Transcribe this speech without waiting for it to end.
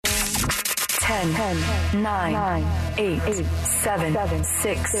10, 9, 8, 7,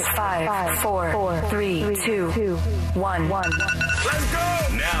 6, 5, 4, 3, 2, 1. Let's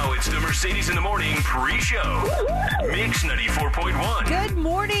go! Now it's the Mercedes in the Morning pre-show. Mix 94.1. Good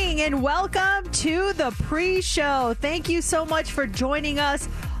morning and welcome to the pre-show. Thank you so much for joining us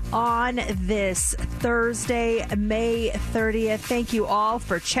on this Thursday, May 30th. Thank you all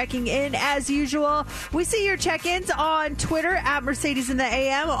for checking in as usual. We see your check-ins on Twitter at Mercedes in the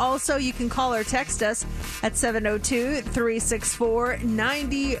AM. Also, you can call or text us at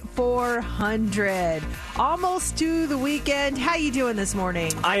 702-364-9400. Almost to the weekend. How you doing this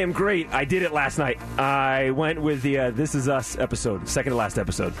morning? I am great. I did it last night. I went with the This Is Us episode, second to last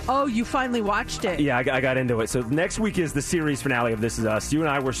episode. Oh, you finally watched it? Yeah, I got into it. So next week is the series finale of This Is Us. You and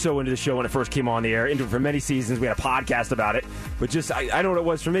I were so into the show when it first came on the air, into it for many seasons. We had a podcast about it. But just, I know what it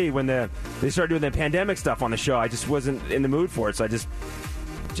was for me when they started doing the pandemic stuff on the show. I just wasn't in the mood for it, so I just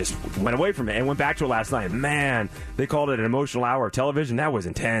went away from it and went back to it last night. Man, they called it an emotional hour of television. That was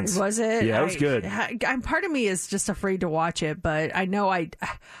intense. Was it? Yeah, it was good. Part of me is just afraid to watch it, but I know I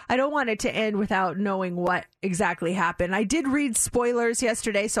don't want it to end without knowing what exactly happened. I did read spoilers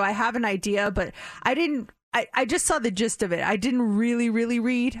yesterday, so I have an idea, but I just saw the gist of it. I didn't really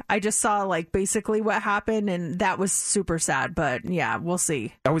read. I just saw basically what happened, and that was super sad. But yeah, we'll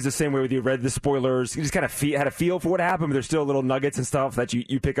see. I was the same way with you. Read the spoilers. You just kind of had a feel for what happened, but there's still little nuggets and stuff that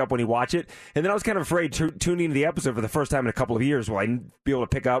you pick up when you watch it. And then I was kind of afraid tuning into the episode for the first time in a couple of years. Will I be able to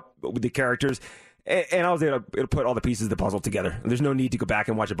pick up with the characters? And I was able to put all the pieces of the puzzle together. There's no need to go back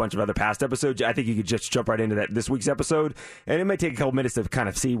and watch a bunch of other past episodes. I think you could just jump right into this week's episode, and it might take a couple minutes to kind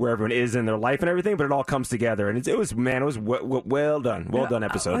of see where everyone is in their life and everything, but it all comes together. And it was well done. Well done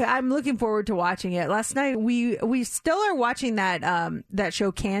episode. I'm looking forward to watching it. Last night, we still are watching that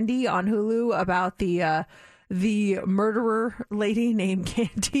show Candy on Hulu about the murderer lady named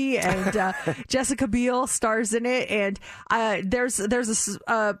Candy, and Jessica Biel stars in it. And there's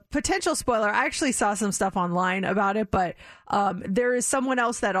a potential spoiler. I actually saw some stuff online about it, but there is someone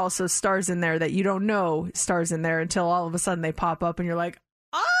else that also stars in there that you don't know stars in there until all of a sudden they pop up and you're like,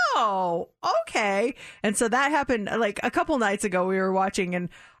 oh, okay. And so that happened a couple nights ago. We were watching and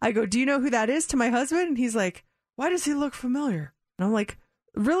I go, do you know who that is, to my husband? And he's like, why does he look familiar? And I'm like,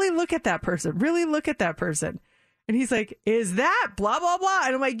 really look at that person. Really look at that person. And he's like, is that blah, blah, blah?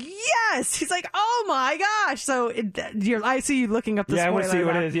 And I'm like, yes. He's like, oh my gosh. So I see you looking up the spoiler. Yeah, I want to see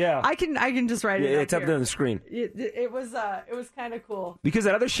what it is. Yeah. I can just write it up it's up there on the screen. It was kind of cool. Because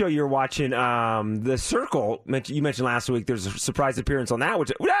that other show you're watching, The Circle, you mentioned last week, there's a surprise appearance on that,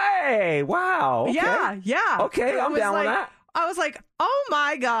 which, hey, wow. Okay. Yeah. Okay, I'm down with that. I was like, oh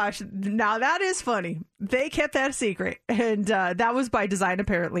my gosh, now that is funny. They kept that a secret. And that was by design,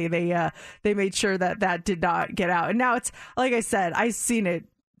 apparently. They made sure that did not get out. And now it's, like I said, I've seen it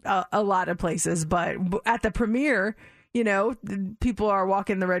a lot of places. But at the premiere, people are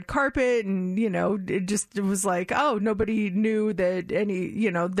walking the red carpet and, it was like, oh, nobody knew that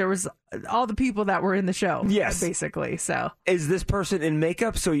there was all the people that were in the show. Yes. Basically. So is this person in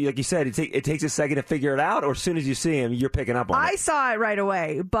makeup? So like you said, it takes a second to figure it out, or as soon as you see him, you're picking up on it? I saw it right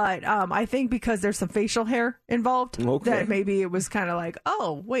away, but I think because there's some facial hair involved, that maybe it was kind of like,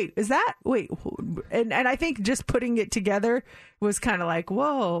 oh, wait, is that? Wait. And I think just putting it together was kind of like,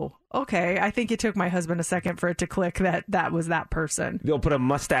 whoa, okay. I think it took my husband a second for it to click that was that person. They'll put a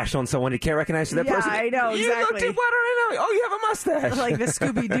mustache on someone you can't recognize that person. Yeah, I know, exactly. You look too flat right now. Oh, you have a mustache. Like the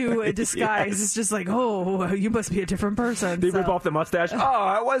Scooby-Doo disguise. Yes. It's just like, oh, you must be a different person. They rip off the mustache.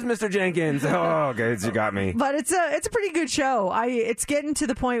 Oh, it was Mr. Jenkins. Oh, okay, you got me. But it's a pretty good show. It's getting to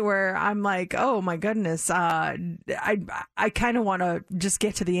the point where I'm like, oh my goodness, I kind of want to just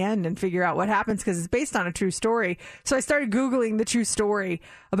get to the end and figure out what happens, because it's based on a true story. So I started Googling the true story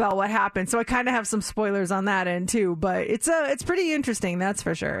about what happened. So I kind of have some spoilers on that end too. But it's pretty interesting, that's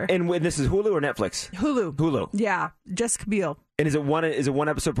for sure. And this is Hulu or Netflix? Hulu. Yeah, Jessica Biel. And is it one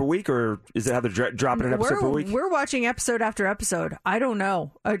episode per week, or is it how they're dropping an episode per week? We're watching episode after episode. I don't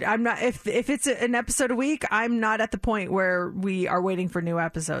know. I'm not. If it's an episode a week, I'm not at the point where we are waiting for new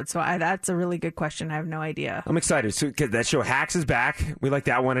episodes. So that's a really good question. I have no idea. I'm excited. So that show Hacks is back. We like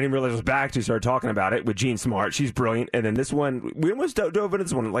that one. I didn't realize it was back until we started talking about it with Jean Smart. She's brilliant. And then this one, we almost dove into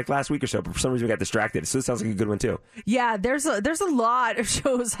this one like last week or so, but for some reason we got distracted. So this sounds like a good one too. Yeah, there's a lot of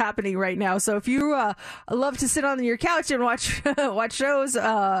shows happening right now. So if you love to sit on your couch and watch watch shows,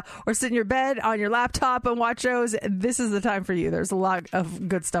 or sit in your bed on your laptop and watch shows, this is the time for you. There's a lot of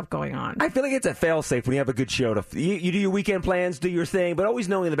good stuff going on. I feel like it's a fail-safe when you have a good show. You do your weekend plans, do your thing, but always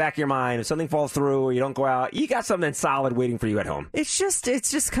knowing in the back of your mind, if something falls through or you don't go out, you got something solid waiting for you at home. It's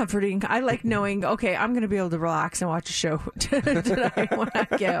just comforting. I like knowing, okay, I'm going to be able to relax and watch a show tonight when I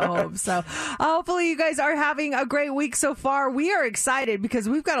get home. So hopefully you guys are having a great week so far. We are excited because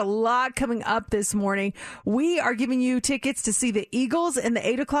we've got a lot coming up this morning. We are giving you tickets to see the Eagles in the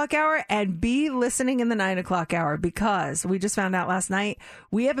 8 o'clock hour and be listening in the 9 o'clock hour, because we just found out last night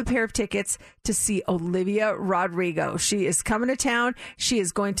we have a pair of tickets to see Olivia Rodrigo. She is coming to town. She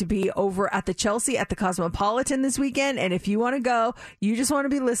is going to be over at the Chelsea at the Cosmopolitan this weekend. And if you want to go, you just want to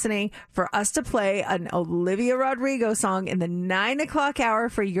be listening for us to play an Olivia Rodrigo song in the 9 o'clock hour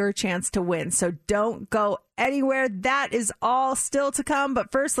for your chance to win. So don't go anywhere. That is all still to come.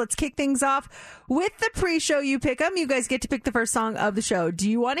 But first, let's kick things off with the pre-show You Pick 'em. You guys get to pick the first song of the show. Do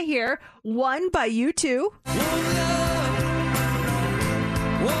you want to hear One by U2?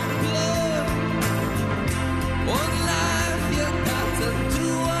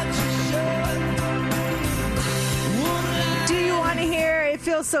 Do you want to hear It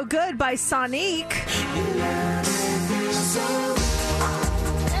Feels So Good by Sonique?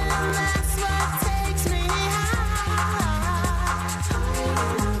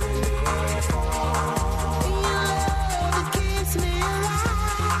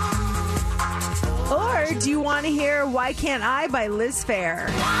 Or do you want to hear Why Can't I by Liz Phair?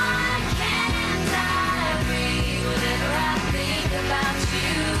 Why can't I breathe whenever I think about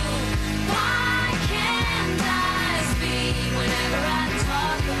you? Why can't I speak whenever I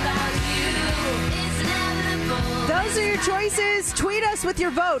talk about you? It's inevitable. Those are your choices. Tweet us with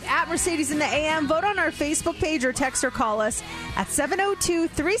your vote at Mercedes in the AM. Vote on our Facebook page or text or call us at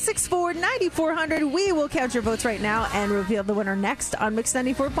 702-364-9400. We will count your votes right now and reveal the winner next on Mix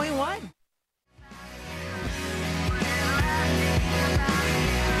 94.1.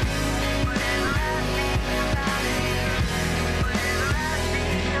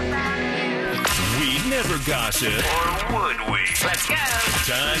 We never gossip. Or would we? Let's go.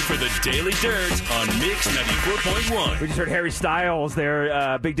 Time for the Daily Dirt on Mix 94.1. We just heard Harry Styles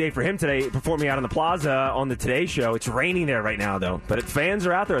there. Big day for him today, performing out on the plaza on the Today Show. It's raining there right now, though. But fans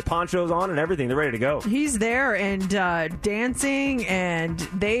are out there with ponchos on and everything. They're ready to go. He's there and dancing, and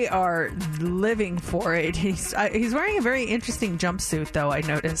they are living for it. He's wearing a very interesting jumpsuit, though, I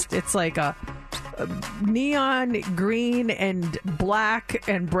noticed. It's like a neon green and black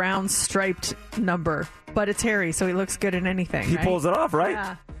and brown striped number, but it's Harry, so he looks good in anything. He pulls it off,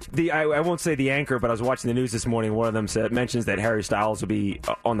 right? Yeah. I won't say the anchor, but I was watching the news this morning. One of them mentions that Harry Styles will be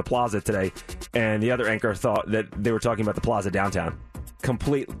on the plaza today, and the other anchor thought that they were talking about the plaza downtown.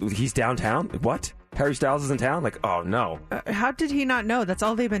 He's downtown? What? Harry Styles is in town? Like, oh no. How did he not know? That's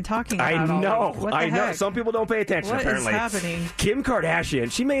all they've been talking about. I know. What the I know. heck? Some people don't pay attention, What apparently. is happening? Kim Kardashian,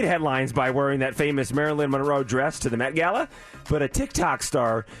 she made headlines by wearing that famous Marilyn Monroe dress to the Met Gala, but a TikTok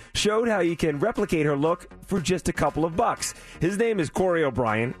star showed how you can replicate her look for just a couple of bucks. His name is Corey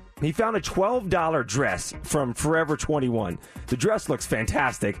O'Brien. He found a $12 dress from Forever 21. The dress looks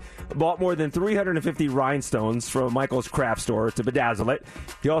fantastic. Bought more than 350 rhinestones from Michael's craft store to bedazzle it.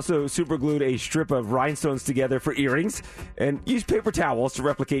 He also superglued a strip of rhinestones together for earrings and used paper towels to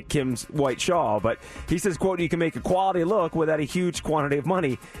replicate Kim's white shawl. But he says, quote, you can make a quality look without a huge quantity of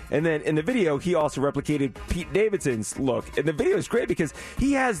money. And then in the video, he also replicated Pete Davidson's look. And the video is great because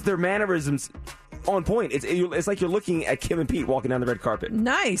he has their mannerisms on point. It's like you're looking at Kim and Pete walking down the red carpet.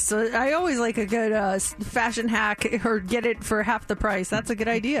 Nice. I always like a good fashion hack, or get it for half the price. That's a good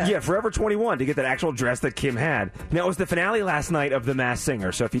idea. Yeah, Forever 21 to get that actual dress that Kim had. Now, it was the finale last night of The Masked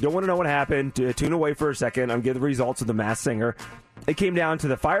Singer, so if you don't want to know what happened, tune away for a second. I'm giving the results of The Masked Singer. It came down to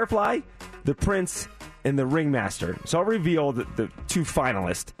the Firefly, the Prince, and the Ringmaster. So I'll reveal the two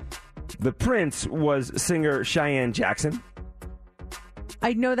finalists. The Prince was singer Cheyenne Jackson.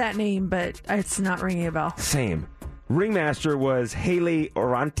 I know that name, but it's not ringing a bell. Same. Ringmaster was Haley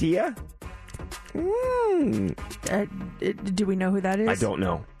Orantia. Do we know who that is? I don't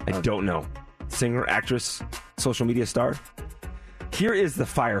know. I don't know. Singer, actress, social media star. Here is the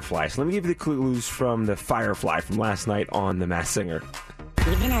Firefly. So let me give you the clues from the Firefly from last night on The Masked Singer.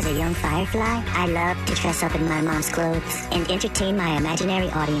 Even as a young firefly, I loved to dress up in my mom's clothes and entertain my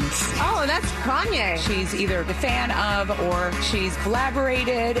imaginary audience. Oh, that's Kanye. She's either a fan of or she's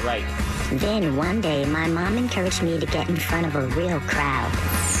collaborated. Right. Then one day, my mom encouraged me to get in front of a real crowd.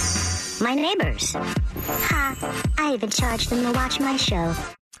 My neighbors. Ha! I even charged them to watch my show.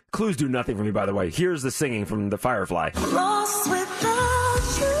 Clues do nothing for me, by the way. Here's the singing from the Firefly. Lost without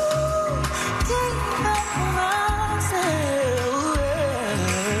you, take back myself.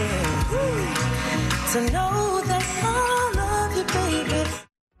 to know that I love you, baby.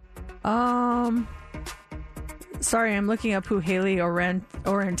 Sorry, I'm looking up who Haley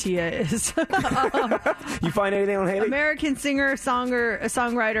Orentia is. You find anything on Haley? American singer,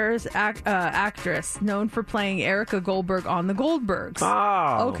 songwriter, actress, known for playing Erica Goldberg on The Goldbergs.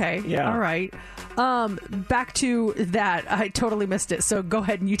 Oh, okay. Yeah. All right. Back to that. I totally missed it. So go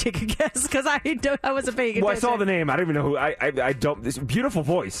ahead and you take a guess because I wasn't paying attention. Well, I saw the name. I don't even know who. I don't. This beautiful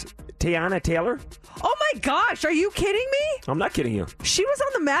voice, Tiana Taylor. Oh my gosh! Are you kidding me? I'm not kidding you. She was on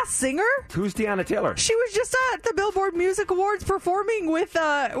The Masked Singer. Who's Tiana Taylor? She was just at the Billboard Music Awards performing with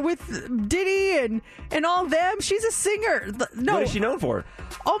Diddy and all them. She's a singer. No, What is she known for?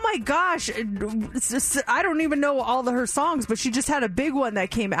 Oh my gosh! I don't even know all of her songs, but she just had a big one that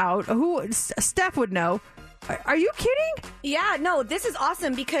came out. Who Steph would know. Are you kidding? Yeah, no, this is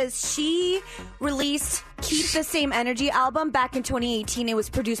awesome because she released Keep the Same Energy album back in 2018. It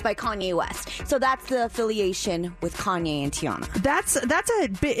was produced by Kanye West. So that's the affiliation with Kanye and Tiana. That's a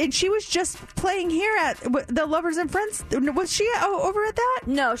bit, and she was just playing here at the Lovers and Friends. Was she over at that?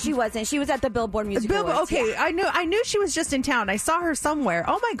 No, she wasn't. She was at the Billboard Music Awards. Okay, yeah. I knew she was just in town. I saw her somewhere.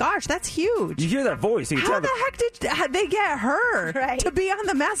 Oh my gosh, that's huge. You hear that voice? You can How tell the heck did they get her Right. to be on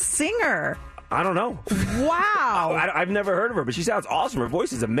The Masked Singer? I don't know. Wow. I've never heard of her, but she sounds awesome. Her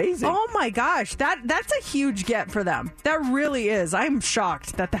voice is amazing. Oh my gosh, that's a huge get for them. That really is. I'm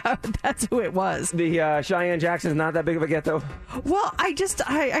shocked that's who it was. The Cheyenne Jackson is not that big of a get, though. Well, I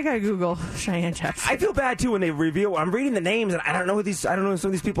gotta Google Cheyenne Jackson. I feel bad too when they reveal. I'm reading the names and I don't know who some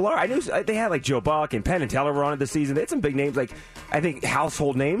of these people are. I knew they had like Joe Buck and Penn and Teller were on it this season. They had some big names, like I think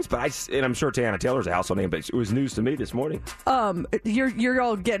household names. But I'm sure Tiana Taylor's a household name, but it was news to me this morning. You're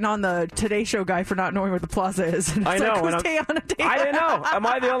all getting on the Today Show guy for not knowing what the Plaza is. And I it's know. Like, who's Tiana Taylor? I didn't know. Am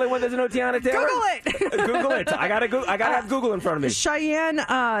I the only one that doesn't know Tiana Taylor? Google it. Google it. I gotta have Google in front of me. Cheyenne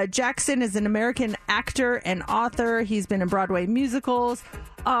Jackson is an American actor and author. He's been in Broadway musicals.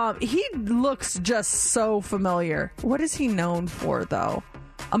 He looks just so familiar. What is he known for, though?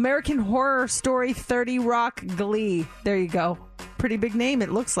 American Horror Story, 30 Rock, Glee. There you go. Pretty big name,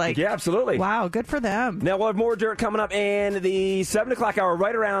 it looks like. Yeah, absolutely. Wow, good for them. Now we'll have more dirt coming up in the 7 o'clock hour,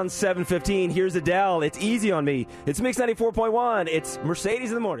 right around 7:15. Here's Adele. It's Easy on Me. It's Mix 94.1. It's Mercedes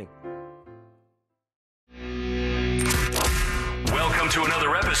in the Morning. Welcome to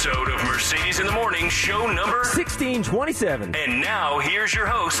another episode of Mercedes in the Morning, show number 1627. And now here's your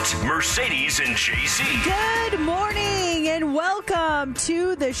hosts, Mercedes and JC. Good morning and welcome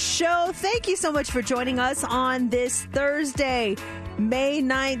to the show. Thank you so much for joining us on this Thursday, May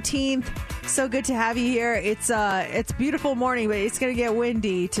 19th. So good to have you here. It's a beautiful morning, but it's going to get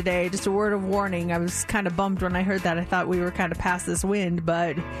windy today. Just a word of warning. I was kind of bummed when I heard that. I thought we were kind of past this wind,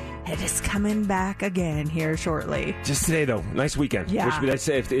 but it is coming back again here shortly. Just today, though. Nice weekend. Yeah.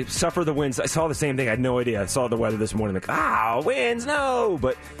 If suffer the winds. I saw the same thing. I had no idea. I saw the weather this morning. Like, winds, no.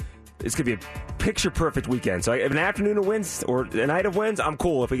 But it's going to be a picture-perfect weekend. So if an afternoon of winds or a night of winds, I'm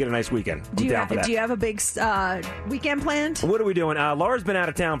cool if we get a nice weekend. I'm down for that. Do you have a big weekend planned? What are we doing? Laura's been out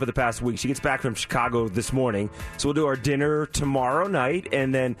of town for the past week. She gets back from Chicago this morning. So we'll do our dinner tomorrow night.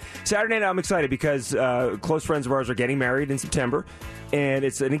 And then Saturday night, I'm excited because close friends of ours are getting married in September. And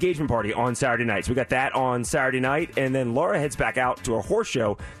it's an engagement party on Saturday night. So we got that on Saturday night. And then Laura heads back out to a horse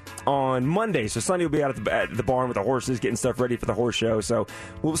show on Monday. So Sunday will be out at the barn with the horses, getting stuff ready for the horse show. So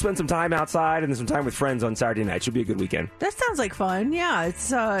we'll spend some time outside and then some time with friends on Saturday night. Should be a good weekend. That sounds like fun. Yeah, it's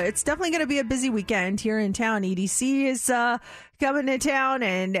definitely going to be a busy weekend here in town. EDC is coming to town,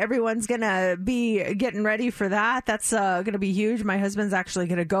 and everyone's going to be getting ready for that. That's going to be huge. My husband's actually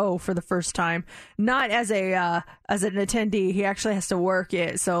going to go for the first time, not as an attendee. He actually has to work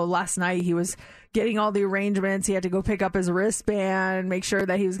it. So last night he was getting all the arrangements. He had to go pick up his wristband, make sure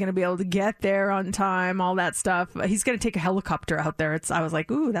that he was going to be able to get there on time, all that stuff. He's going to take a helicopter out there. I was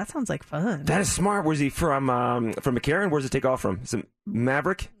like, ooh, that sounds like fun. That is smart. Where's he from McCarran? Where's it take off from? Is it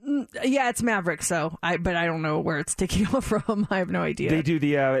Maverick? Yeah, it's Maverick. So but I don't know where it's taking off from. I have no idea. They do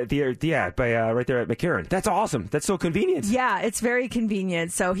the right there at McCarran. That's awesome. That's so convenient. Yeah, it's very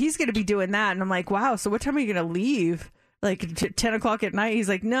convenient. So he's going to be doing that, and I'm like, wow. So what time are you going to leave? Like 10 o'clock at night? He's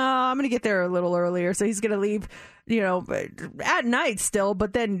like, no, I'm going to get there a little earlier. So he's going to leave, at night still,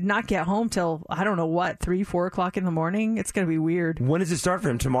 but then not get home till, I don't know what, 3, 4 o'clock in the morning. It's going to be weird. When does it start for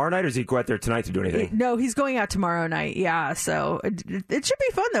him? Tomorrow night, or does he go out there tonight to do anything? No, he's going out tomorrow night. Yeah. So it should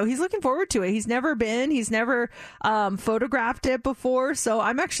be fun, though. He's looking forward to it. He's never been. He's never photographed it before. So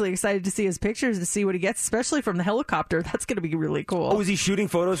I'm actually excited to see his pictures, to see what he gets, especially from the helicopter. That's going to be really cool. Oh, is he shooting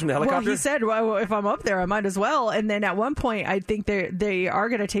photos from the helicopter? Well, he said, well, if I'm up there, I might as well. And then at one point, I think they are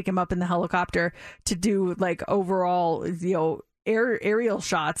going to take him up in the helicopter to do like overall, aerial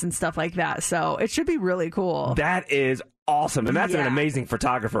shots and stuff like that. So it should be really cool. That is awesome. And that's an amazing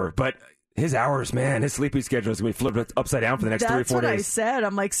photographer. But his hours, man, his sleeping schedule is going to be flipped upside down for the next 3 or 4 days. That's what I said.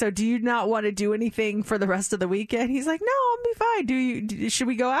 I'm like, so do you not want to do anything for the rest of the weekend? He's like, no, I'll be fine. Should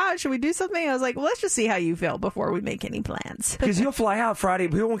we go out? Should we do something? I was like, well, let's just see how you feel before we make any plans. Because he'll fly out Friday,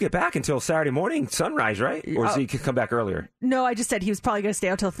 but he won't get back until Saturday morning, sunrise, right? Or does he come back earlier? No, I just said he was probably going to stay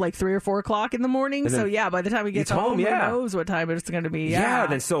out till like 3 or 4 o'clock in the morning. So yeah, by the time he gets home, who knows what time it's going to be. Yeah,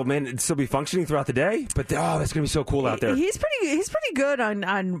 then still, man, it'd still be functioning throughout the day. But that's going to be so cool out there. He's pretty good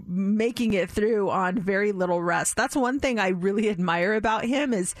on making it through on very little rest. That's one thing I really admire about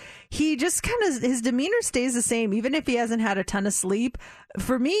him is he just kind of, his demeanor stays the same even if he hasn't had a ton of sleep.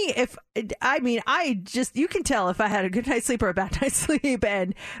 For me, you can tell if I had a good night's sleep or a bad night's sleep.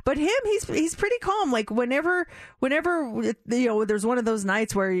 But him, he's pretty calm. Like whenever there's one of those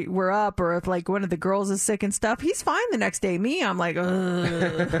nights where we're up, or if like one of the girls is sick and stuff, he's fine the next day. Me, I'm like, ugh.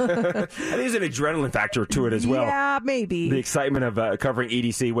 I think there's an adrenaline factor to it as well. Yeah, maybe the excitement of covering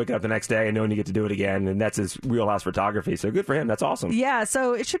EDC, waking up the next day and knowing you get to do it again, and that's his wheelhouse photography. So good for him. That's awesome. Yeah,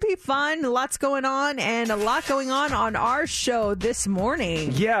 so it should be fun. Lots going on, and a lot going on our show this morning.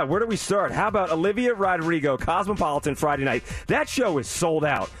 Yeah, where do we start? How about Olivia Rodrigo, Cosmopolitan Friday night? That show is sold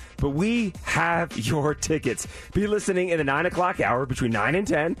out, but we have your tickets. Be listening in the 9 o'clock hour between 9 and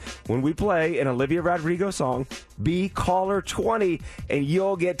 10 when we play an Olivia Rodrigo song. Be caller 20, and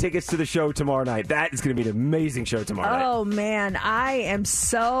you'll get tickets to the show tomorrow night. That is going to be an amazing show tomorrow night. Oh, man. I am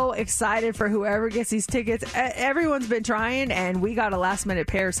so excited for whoever gets these tickets. Everyone's been trying, and we got a last-minute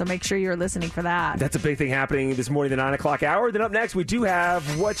pair, so make sure you're listening for that. That's a big thing happening this morning, the 9 o'clock hour. Then up next, we do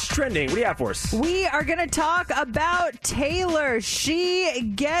have What's Trending. What do you have for us? We are going to talk about Taylor.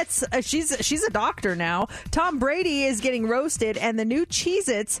 She gets, she's a doctor now. Tom Brady is getting roasted, and the new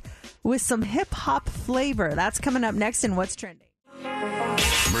Cheez-Its with some hip-hop flavor. That's coming up next in What's Trending.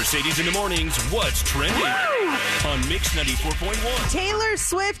 Mercedes in the mornings, What's Trending? On Mix 94.1. Taylor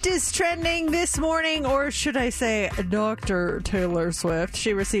Swift is trending this morning, or should I say Dr. Taylor Swift.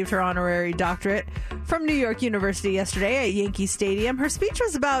 She received her honorary doctorate from New York University yesterday at Yankee Stadium. Her speech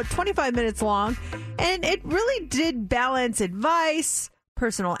was about 25 minutes long, and it really did balance advice,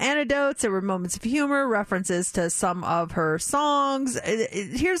 personal anecdotes. There were moments of humor, references to some of her songs.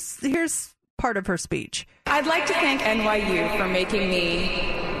 Here's part of her speech. I'd like to thank NYU for making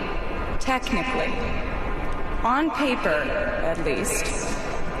me, technically, on paper at least,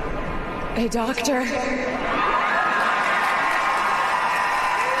 a doctor.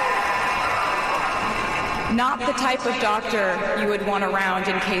 Not the type of doctor you would want around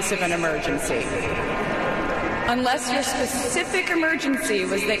in case of an emergency. Unless your specific emergency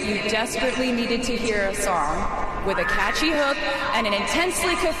was that you desperately needed to hear a song with a catchy hook and an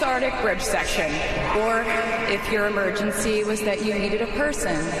intensely cathartic bridge section. Or if your emergency was that you needed a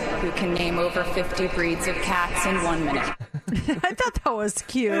person who can name over 50 breeds of cats in 1 minute. I thought that was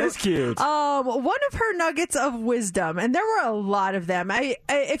cute. It is cute. One of her nuggets of wisdom, and there were a lot of them.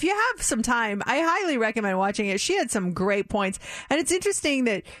 If you have some time, I highly recommend watching it. She had some great points, and it's interesting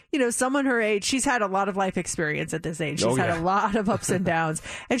that someone her age, she's had a lot of life experience at this age. She's had a lot of ups and downs,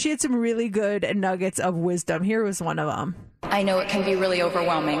 and she had some really good nuggets of wisdom. Here was one of them. I know it can be really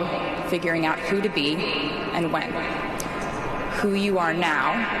overwhelming figuring out who to be and when, who you are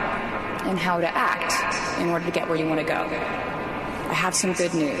now, and how to act in order to get where you want to go. I have some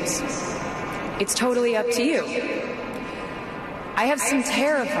good news. It's totally up to you. I have some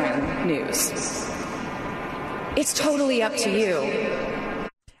terrifying news. It's totally up to you.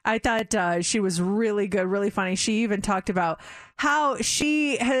 I thought she was really good, really funny. She even talked about how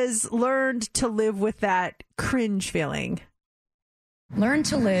she has learned to live with that cringe feeling. Learn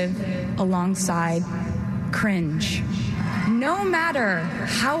to live alongside cringe. No matter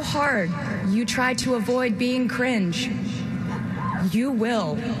how hard you try to avoid being cringe, you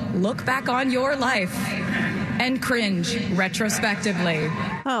will look back on your life and cringe retrospectively.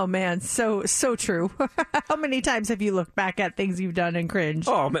 Oh man, so true. How many times have you looked back at things you've done and cringed?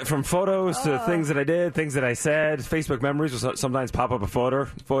 Oh, from photos to things that I did, things that I said. Facebook memories will sometimes pop up a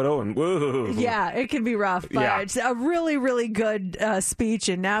photo, and woo. Yeah, it can be rough, but it's a really, really good speech,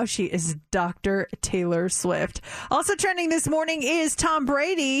 and now she is Dr. Taylor Swift. Also trending this morning is Tom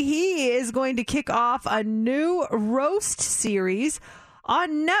Brady. He is going to kick off a new roast series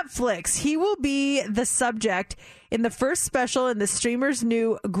on Netflix. He will be the subject in the first special in the streamer's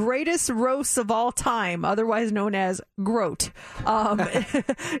new greatest roasts of all time, otherwise known as GROAT.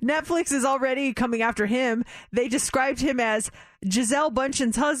 Netflix is already coming after him. They described him as Giselle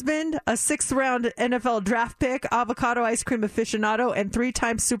Bundchen's husband, a 6th-round NFL draft pick, avocado ice cream aficionado, and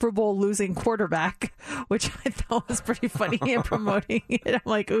 3-time Super Bowl losing quarterback, which I thought was pretty funny in promoting it. I'm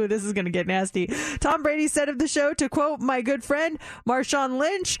like, ooh, this is going to get nasty. Tom Brady said of the show, to quote my good friend Marshawn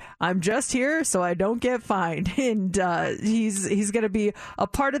Lynch, "I'm just here so I don't get fined." And he's going to be a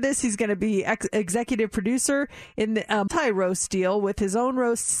part of this. He's going to be executive producer in the anti-roast deal, with his own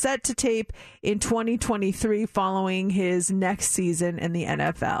roast set to tape in 2023 following his next season in the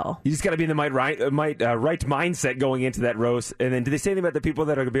NFL. You just got to be in the right mindset going into that roast. And then, do they say anything about the people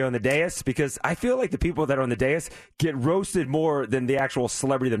that are going to be on the dais? Because I feel like the people that are on the dais get roasted more than the actual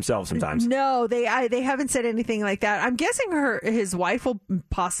celebrity themselves sometimes. No, they haven't said anything like that. I'm guessing his wife will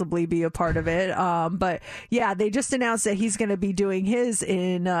possibly be a part of it. But yeah, they just announced that he's going to be doing his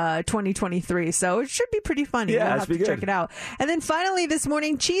in 2023. So it should be pretty funny. Yeah, we'll have to check it out. And then finally this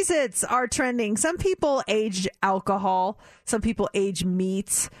morning, Cheez-Its are trending. Some people age alcohol. Some people age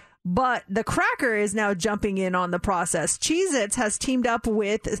meats. But the cracker is now jumping in on the process. Cheez-Its has teamed up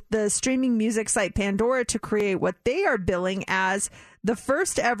with the streaming music site Pandora to create what they are billing as the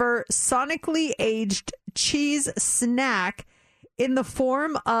first ever sonically aged cheese snack in the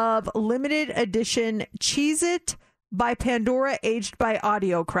form of limited edition Cheez-It by Pandora aged by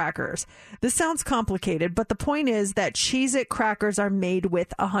audio crackers. This sounds complicated, but the point is that Cheez-It crackers are made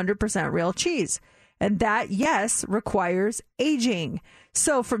with 100% real cheese. And that, yes, requires aging.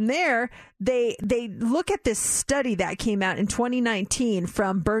 So from there, they look at this study that came out in 2019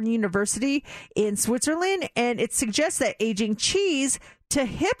 from Bern University in Switzerland, and it suggests that aging cheese to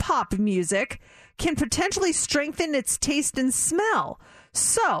hip-hop music can potentially strengthen its taste and smell.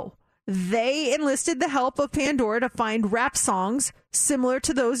 So they enlisted the help of Pandora to find rap songs similar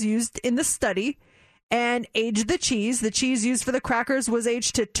to those used in the study and aged the cheese. The cheese used for the crackers was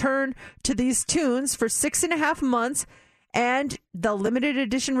aged to turn to these tunes for 6.5 months, and the limited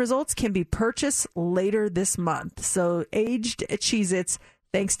edition results can be purchased later this month. So aged Cheez-Its,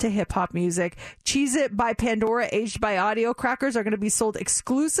 thanks to hip-hop music. Cheez-It by Pandora, aged by audio crackers, are going to be sold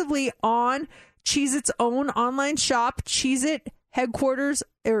exclusively on Cheez-Its own online shop, Cheez-It headquarters,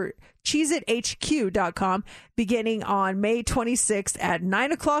 or CheezItHQ.com, beginning on May 26th at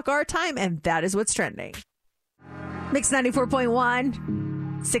 9 o'clock our time, and that is what's trending. Mix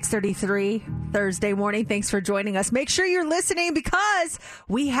 94.1, 6:33 Thursday morning. Thanks for joining us. Make sure you're listening because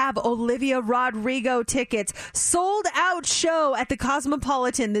we have Olivia Rodrigo tickets. Sold out show at the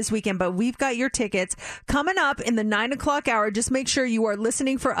Cosmopolitan this weekend, but we've got your tickets coming up in the 9 o'clock hour. Just make sure you are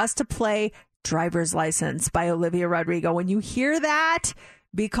listening for us to play Driver's License by Olivia Rodrigo. When you hear that,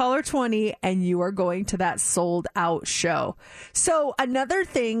 be caller 20 and you are going to that sold out show. So another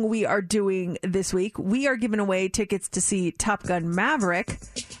thing we are doing this week, we are giving away tickets to see Top Gun Maverick,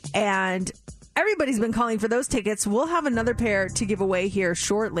 and everybody's been calling for those tickets. We'll have another pair to give away here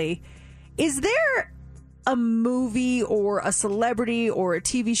shortly. Is there a movie or a celebrity or a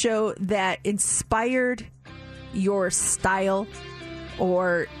TV show that inspired your style,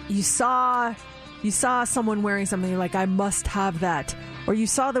 or you saw someone wearing something, you're like, I must have that? Or you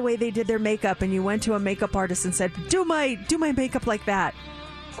saw the way they did their makeup and you went to a makeup artist and said, do my makeup like that.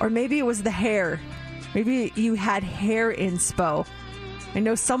 Or maybe it was the hair. Maybe you had hair inspo. I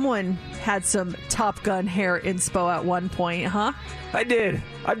know someone had some Top Gun hair inspo at one point, huh? I did.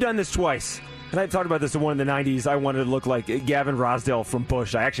 I've done this twice. And I talked about this in one in the 90s. I wanted to look like Gavin Rossdale from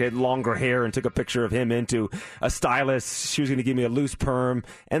Bush. I actually had longer hair and took a picture of him into a stylist. She was going to give me a loose perm.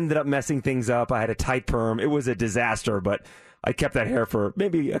 Ended up messing things up. I had a tight perm. It was a disaster, but I kept that hair for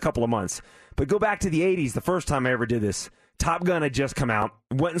maybe a couple of months. But go back to the 80s, the first time I ever did this. Top Gun had just come out.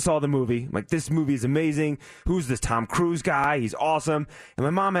 Went and saw the movie. I'm like, this movie is amazing. Who's this Tom Cruise guy? He's awesome. And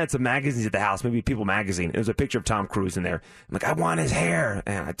my mom had some magazines at the house, maybe People Magazine. There was a picture of Tom Cruise in there. I'm like, I want his hair.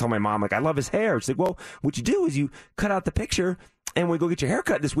 And I told my mom, like, I love his hair. She's like, well, what you do is you cut out the picture, and when we go get your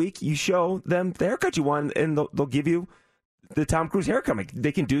haircut this week, you show them the haircut you want, and they'll give you the Tom Cruise haircut. I'm like,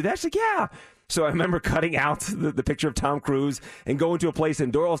 they can do that? She's like, yeah. So I remember cutting out the picture of Tom Cruise and going to a place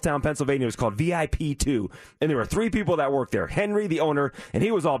in Doylestown, Pennsylvania. It was called VIP2. And there were 3 people that worked there. Henry, the owner, and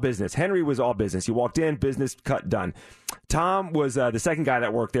he was all business. Henry was all business. You walked in, business, cut, done. Tom was the second guy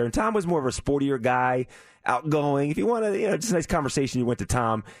that worked there. And Tom was more of a sportier guy, outgoing. If you wanted, just a nice conversation, you went to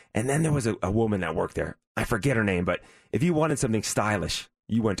Tom. And then there was a woman that worked there. I forget her name, but if you wanted something stylish,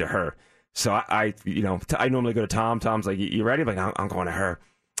 you went to her. So I normally go to Tom. Tom's like, you ready? I'm like, I'm going to her.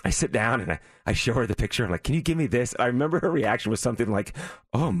 I sit down and I show her the picture. I'm like, can you give me this? I remember her reaction was something like,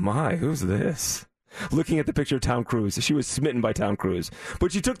 oh my, who's this? looking at the picture of Tom Cruise. She was smitten by Tom Cruise.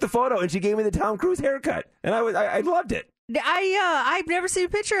 But she took the photo and she gave me the Tom Cruise haircut. And I loved it. I've never seen a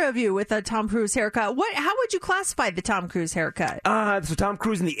picture of you with a Tom Cruise haircut. How would you classify the Tom Cruise haircut? So Tom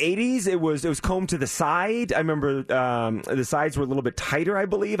Cruise in the 80s, it was combed to the side. I remember the sides were a little bit tighter, I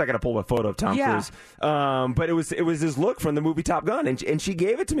believe. I got to pull a photo of Tom Cruise. But it was his look from the movie Top Gun, and she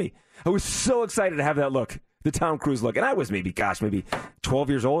gave it to me. I was so excited to have that look. The Tom Cruise look. And I was maybe 12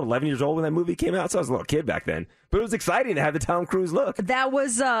 years old, 11 years old when that movie came out. So I was a little kid back then. But it was exciting to have the Tom Cruise look. That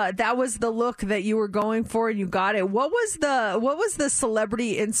was the look that you were going for, and you got it. What was the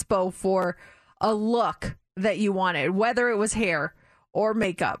celebrity inspo for a look that you wanted? Whether it was hair or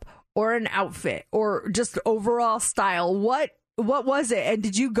makeup or an outfit or just overall style. What was it? And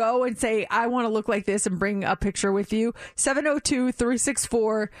did you go and say, I want to look like this and bring a picture with you?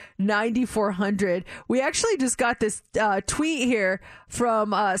 702-364-9400. We actually just got this tweet here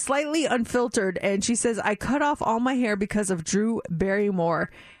from Slightly Unfiltered, and she says, I cut off all my hair because of Drew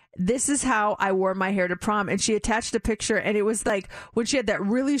Barrymore. This is how I wore my hair to prom. And she attached a picture, and it was like when she had that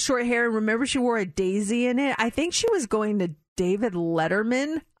really short hair. And remember, she wore a daisy in it. I think she was going to David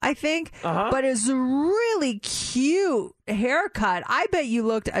Letterman, I think. But it's a really cute haircut. I bet you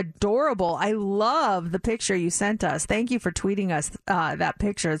looked adorable. I love the picture you sent us. Thank you for tweeting us that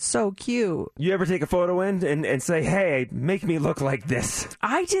picture. It's so cute. You ever take a photo and say, hey, make me look like this?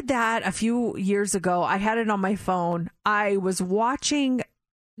 I did that a few years ago. I had it on my phone. I was watching,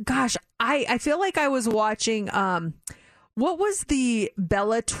 I feel like I was watching, what was the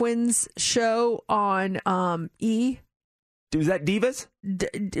Bella Twins show on E? Was that Divas?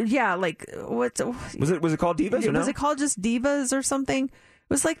 Yeah, like what's was it called Divas or no? Was it called just Divas or something? It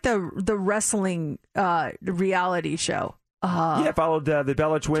was like the wrestling reality show. I followed the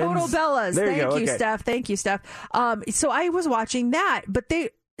Bella Twins. Total Bellas. There Thank you, okay. Steph. Thank you, Steph. So I was watching that, but I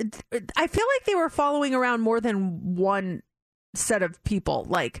feel like they were following around more than one set of people.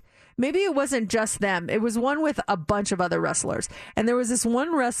 Like maybe it wasn't just them. It was one with a bunch of other wrestlers, and there was this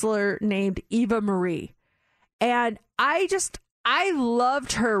one wrestler named Eva Marie. And I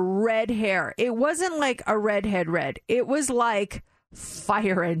loved her red hair. It wasn't like a redhead red. It was like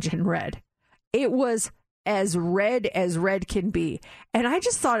fire engine red. It was as red can be. And I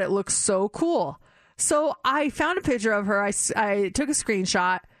just thought it looked so cool. So I found a picture of her. I took a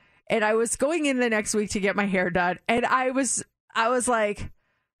screenshot, and I was going in the next week to get my hair done. And I was like,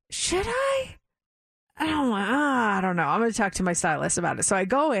 should I? I don't know. I'm going to talk to my stylist about it. So I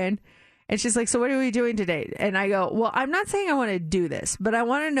go in. And she's like, so what are we doing today? And I go, well, I'm not saying I want to do this, but I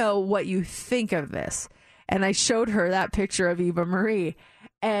want to know what you think of this. And I showed her that picture of Eva Marie.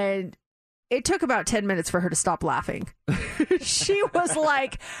 And it took about 10 minutes for her to stop laughing. She was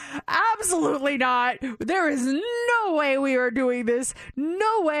like, absolutely not. There is no way we are doing this.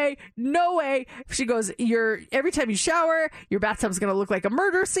 No way. No way. She goes, every time you shower, your bathtub's going to look like a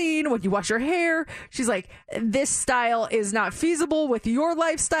murder scene when you wash your hair. She's like, this style is not feasible with your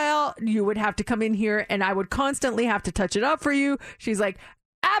lifestyle. You would have to come in here and I would constantly have to touch it up for you. She's like,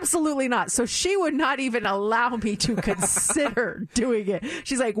 absolutely not. So she would not even allow me to consider doing it.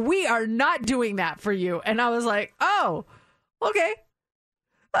 She's like, we are not doing that for you. And I was like, oh, okay.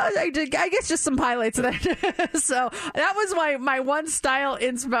 I guess just some highlights of that. So that was my one style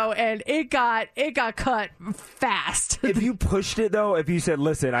inspo, and it got cut fast. If you pushed it though, if you said,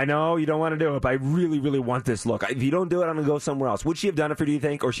 "Listen, I know you don't want to do it, but I really, really want this look. If you don't do it, I'm gonna go somewhere else." Would she have done it for you, do you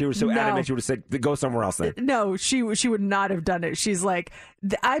think, or she was so adamant she would have said, "Go somewhere else"? Then no, she would not have done it. She's like,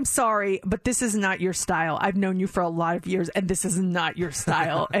 "I'm sorry, but this is not your style. I've known you for a lot of years, and this is not your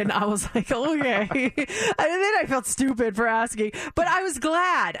style." And I was like, "Okay." And then I felt stupid for asking, but I was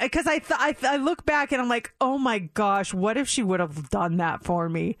glad. Because I look back and I'm like, oh my gosh, what if she would have done that for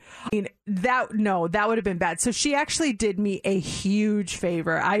me? I mean, that would have been bad. So she actually did me a huge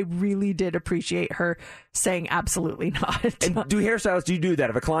favor. I really did appreciate her saying absolutely not. And do hairstylists, do you do that?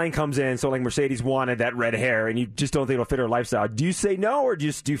 If a client comes in, so like Mercedes wanted that red hair and you just don't think it'll fit her lifestyle, do you say no, or do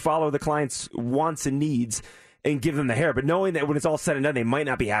you follow the client's wants and needs and give them the hair, but knowing that when it's all said and done, they might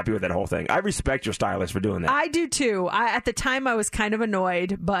not be happy with that whole thing? I respect your stylist for doing that. I do too. At the time, I was kind of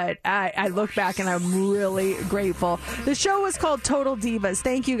annoyed, but I look back and I'm really grateful. The show was called Total Divas.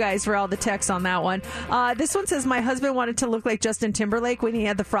 Thank you guys for all the texts on that one. This one says, my husband wanted to look like Justin Timberlake when he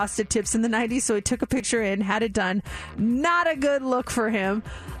had the frosted tips in the 90s, so he took a picture and had it done. Not a good look for him.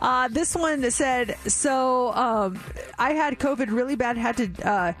 This one said, I had COVID really bad, had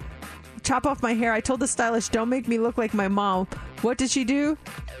to chop off my hair. I told the stylist, don't make me look like my mom. What did she do?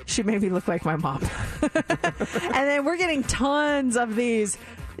 She made me look like my mom. And then we're getting tons of these.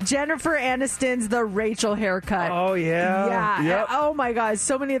 Jennifer Aniston's The Rachel haircut. Oh, yeah. Yeah. Yep. Oh, my God.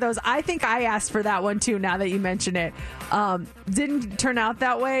 So many of those. I think I asked for that one, too, now that you mention it. Didn't turn out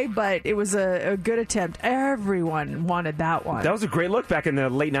that way, but it was a good attempt. Everyone wanted that one. That was a great look back in the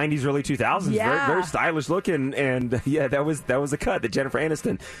late 90s, early 2000s. Yeah. Very stylish look, and yeah, that was the cut, the Jennifer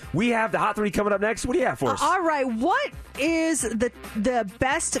Aniston. We have the Hot 3 coming up next. What do you have for us? All right. What is the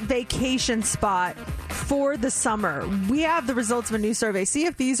best vacation spot for the summer? We have the results of a new survey. See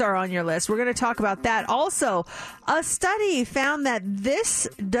if these are on your list. We're going to talk about that. Also, a study found that this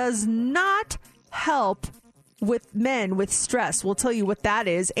does not help with men with stress. We'll tell you what that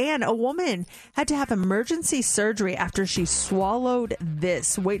is. And a woman had to have emergency surgery after she swallowed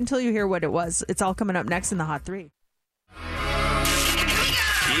this. Wait until you hear what it was. It's all coming up next in the Hot 3.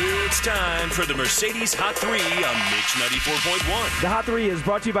 It's time for the Mercedes Hot 3 on Mix 94.1. The Hot 3 is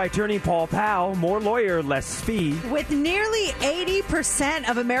brought to you by attorney Paul Powell. More lawyer, less fee. With nearly 80%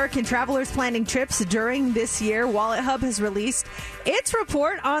 of American travelers planning trips during this year, Wallet Hub has released its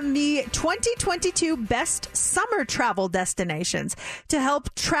report on the 2022 best summer travel destinations. To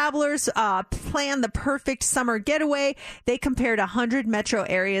help travelers plan the perfect summer getaway, they compared 100 metro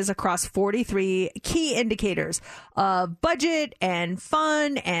areas across 43 key indicators of budget and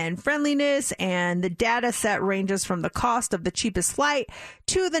fun and friendliness, and the data set ranges from the cost of the cheapest flight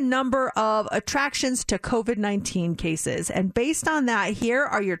to the number of attractions to COVID-19 cases. And based on that, here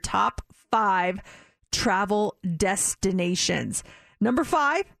are your top 5 travel destinations. Number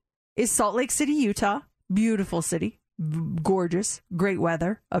 5 is Salt Lake City, Utah. Beautiful city. Gorgeous. Great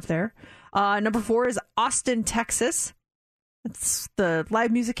weather up there. Number 4 is Austin, Texas. It's the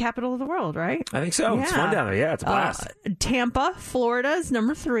live music capital of the world, right? I think so. It's fun down there. Yeah, it's a blast. Tampa, Florida is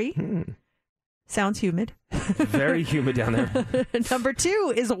number 3. Sounds humid. Very humid down there. Number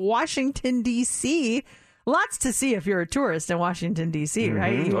 2 is Washington, D.C. Lots to see if you're a tourist in Washington, D.C.,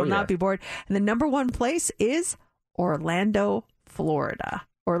 right? You will not be bored. And the number 1 place is Orlando, Florida.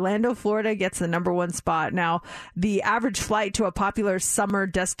 Orlando, Florida gets the number 1 spot. Now, the average flight to a popular summer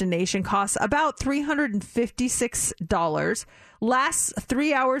destination costs about $356, lasts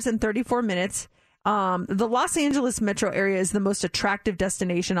 3 hours and 34 minutes. The Los Angeles metro area is the most attractive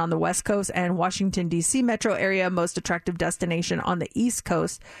destination on the West Coast, and Washington, D.C. metro area, most attractive destination on the East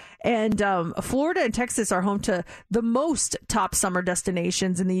Coast. And Florida and Texas are home to the most top summer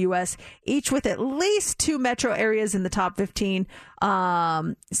destinations in the U.S., each with at least 2 metro areas in the top 15.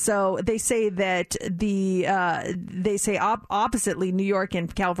 So they say that oppositely, New York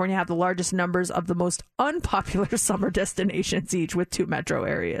and California have the largest numbers of the most unpopular summer destinations, each with 2 metro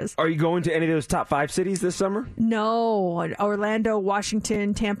areas. Are you going to any of those top 5 cities this summer? No. Orlando,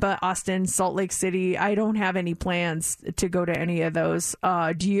 Washington, Tampa, Austin, Salt Lake City. I don't have any plans to go to any of those.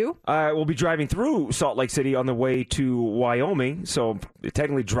 Do you? We'll be driving through Salt Lake City on the way to Wyoming, so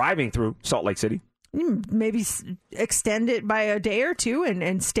technically driving through Salt Lake City. Maybe extend it by a day or 2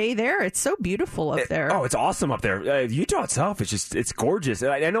 and stay there. It's so beautiful up there. Oh, it's awesome up there. Utah itself, it's gorgeous.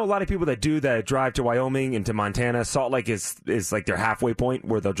 I know a lot of people that do that drive to Wyoming and to Montana. Salt Lake is like their halfway point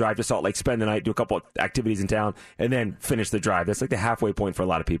where they'll drive to Salt Lake, spend the night, do a couple of activities in town, and then finish the drive. That's like the halfway point for a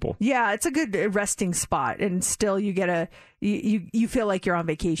lot of people. Yeah, it's a good resting spot, and still you get you feel like you're on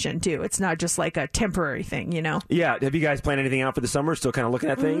vacation too. It's not just like a temporary thing, you know? Yeah. Have you guys planned anything out for the summer? Still kind of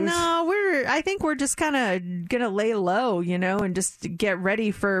looking at things? No, I think we're just kind of going to lay low, you know, and just get ready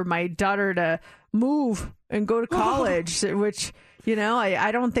for my daughter to move and go to college, which, you know,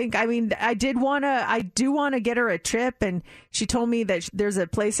 I don't think, I mean, I do want to get her a trip, and she told me that there's a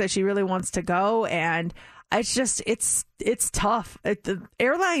place that she really wants to go, and it's just, it's tough. The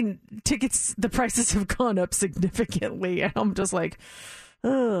airline tickets, the prices have gone up significantly, and I'm just like,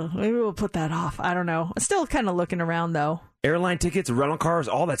 maybe we'll put that off. I don't know. I'm still kind of looking around, though. Airline tickets, rental cars,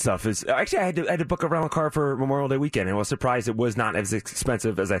 all that stuff is actually I had to book a rental car for Memorial Day weekend, and I was surprised it was not as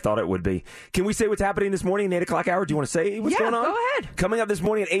expensive as I thought it would be. Can we say what's happening this morning in the 8 o'clock hour? Do you want to say what's going on? Yeah, go ahead. Coming up this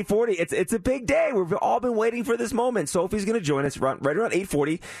morning at 8:40, it's a big day. We've all been waiting for this moment. Sophie's going to join us right around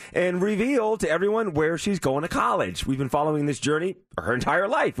 8:40 and reveal to everyone where she's going to college. We've been following this journey her entire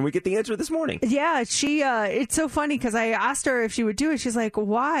life, and we get the answer this morning. Yeah, she. It's so funny because I asked her if she would do it. She's like,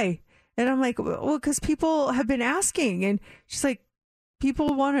 "Why?" And I'm like, "Well, because people have been asking," and she's like,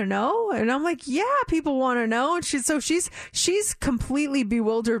 people want to know? And I'm like, yeah, people want to know. And she's completely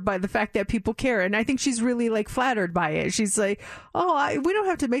bewildered by the fact that people care. And I think she's really like flattered by it. She's like, we don't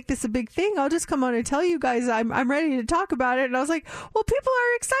have to make this a big thing. I'll just come on and tell you guys I'm ready to talk about it. And I was like, well, people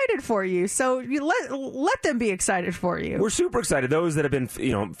are excited for you. So you let them be excited for you. We're super excited. Those that have been,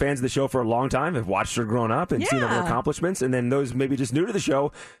 fans of the show for a long time, have watched her growing up and seen her accomplishments. And then those maybe just new to the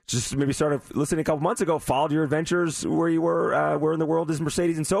show, just maybe started listening a couple months ago, followed your adventures where you were in the world as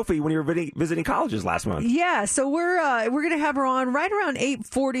Mercedes and Sophie when you were visiting colleges last month. Yeah, so we're going to have her on right around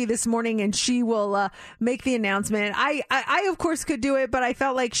 8:40 this morning, and she will make the announcement. I of course could do it, but I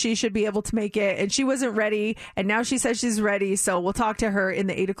felt like she should be able to make it, and she wasn't ready, and now she says she's ready, so we'll talk to her in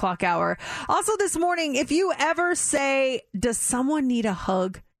the 8 o'clock hour. Also this morning, if you ever say, does someone need a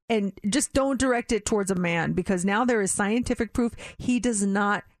hug? And just don't direct it towards a man, because now there is scientific proof he does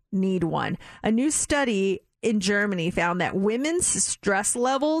not need one. A new study in Germany found that women's stress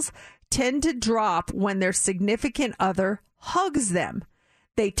levels tend to drop when their significant other hugs them.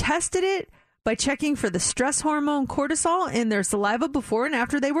 They tested it by checking for the stress hormone cortisol in their saliva before and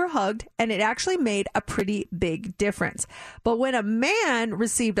after they were hugged, and it actually made a pretty big difference. But when a man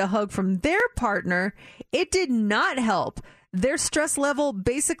received a hug from their partner, it did not help. Their stress level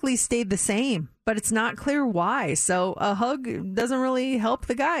basically stayed the same, but it's not clear why. So a hug doesn't really help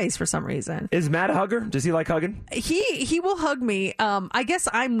the guys for some reason. Is Matt a hugger? Does he like hugging? He will hug me. I guess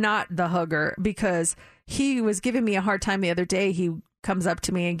I'm not the hugger, because he was giving me a hard time the other day. He comes up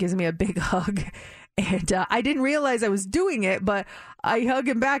to me and gives me a big hug. And I didn't realize I was doing it, but I hug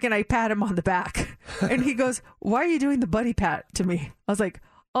him back and I pat him on the back. And he goes, "Why are you doing the buddy pat to me?" I was like,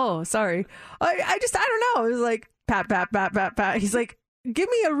 "Oh, sorry." I don't know. It was like, pat, pat, pat, pat, pat. He's like, "Give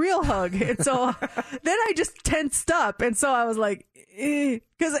me a real hug." And so then I just tensed up. And so I was like,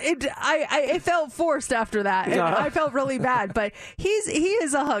 because it felt forced after that. And I felt really bad. But he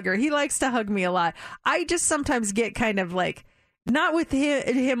is a hugger. He likes to hug me a lot. I just sometimes get kind of like, not with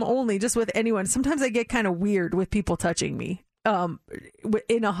him only, just with anyone. Sometimes I get kind of weird with people touching me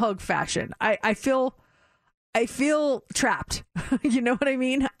in a hug fashion. I feel trapped. You know what I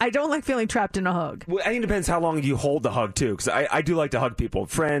mean? I don't like feeling trapped in a hug. Well, I think it depends how long you hold the hug, too, because I do like to hug people.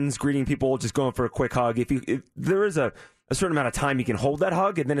 Friends, greeting people, just going for a quick hug. If there is a certain amount of time you can hold that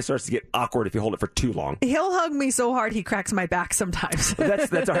hug, and then it starts to get awkward if you hold it for too long. He'll hug me so hard he cracks my back sometimes.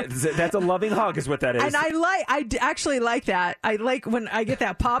 That's all right. That's a loving hug is what that is. And I actually like that. I like when I get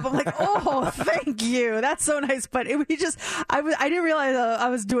that pop. I'm like, "Oh, thank you. That's so nice." But I didn't realize I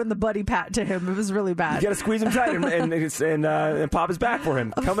was doing the buddy pat to him. It was really bad. You got to squeeze him tight and pop his back for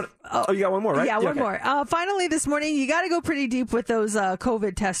him. You got one more, right? Yeah, one more. Finally, this morning, you got to go pretty deep with those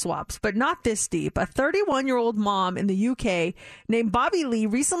COVID test swabs, but not this deep. A 31-year-old mom in the UK named Bobby Lee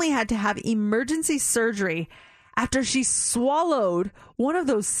recently had to have emergency surgery after she swallowed one of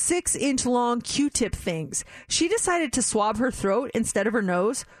those 6-inch long Q-tip things. She decided to swab her throat instead of her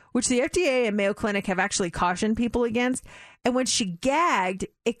nose, which the FDA and Mayo Clinic have actually cautioned people against. And when she gagged,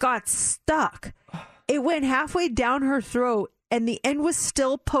 it got stuck. It went halfway down her throat, and the end was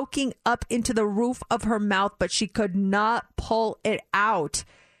still poking up into the roof of her mouth, but she could not pull it out.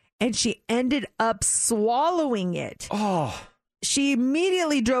 And she ended up swallowing it. Oh. She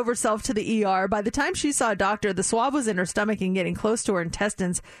immediately drove herself to the ER. By the time she saw a doctor, the swab was in her stomach and getting close to her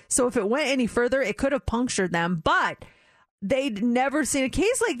intestines. So if it went any further, it could have punctured them. But they'd never seen a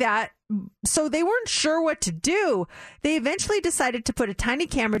case like that, so they weren't sure what to do. They eventually decided to put a tiny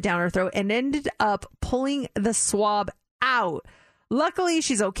camera down her throat and ended up pulling the swab out. Luckily,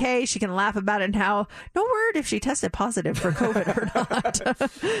 she's okay. She can laugh about it now. No word if she tested positive for COVID or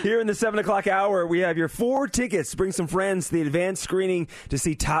not. Here in the 7 o'clock hour, we have your 4 tickets. Bring some friends to the advanced screening to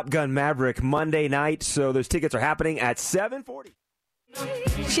see Top Gun Maverick Monday night. So those tickets are happening at 7:40.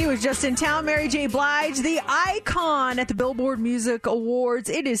 She was just in town, Mary J. Blige, the icon at the Billboard Music Awards.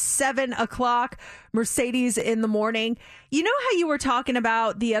 It is 7 o'clock, Mercedes in the morning. You know how you were talking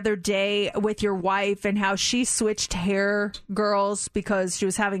about the other day with your wife and how she switched hair girls because she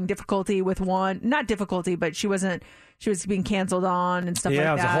was having difficulty with one? Not difficulty, but she was being canceled on and stuff like that.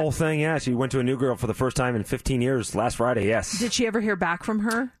 Yeah, it was a whole thing. Yeah, she went to a new girl for the first time in 15 years last Friday, yes. Did she ever hear back from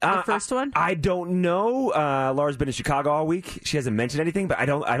her, the first one? I don't know. Laura's been in Chicago all week. She hasn't mentioned anything, but I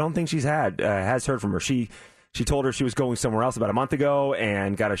don't think she's has heard from her. She told her she was going somewhere else about a month ago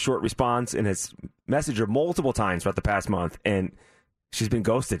and got a short response and has messaged her multiple times throughout the past month, and she's been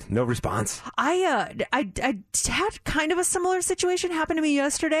ghosted. No response. I had kind of a similar situation happen to me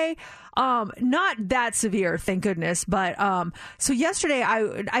yesterday. Not that severe, thank goodness. But so yesterday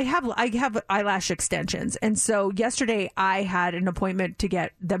I have eyelash extensions, and so yesterday I had an appointment to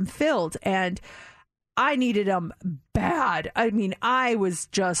get them filled, and I needed them bad. I mean, I was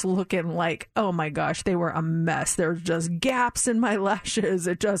just looking like, oh my gosh, they were a mess. There were just gaps in my lashes.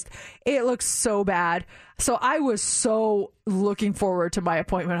 It looked so bad. So I was so looking forward to my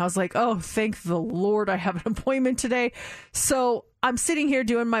appointment. I was like, oh, thank the Lord I have an appointment today. So I'm sitting here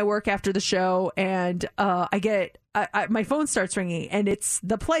doing my work after the show, and my phone starts ringing, and it's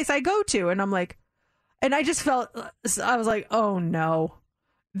the place I go to. And I'm like, and I just felt, I was like, oh no.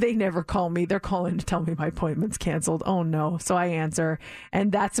 they never call me. They're calling to tell me my appointment's canceled. Oh no. So I answer,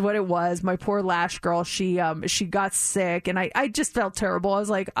 and that's what it was. My poor Lash girl, she got sick, and I just felt terrible. I was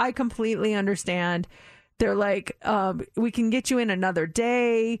like, I completely understand. They're like, we can get you in another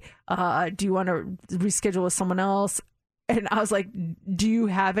day. Do you want to reschedule with someone else? And I was like, do you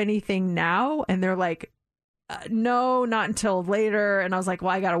have anything now? And they're like, no, not until later. And I was like,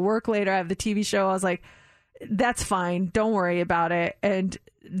 well, I got to work later. I have the TV show. I was like, that's fine. Don't worry about it. And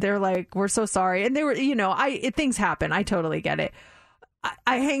they're like, we're so sorry. And they were, things happen. I totally get it.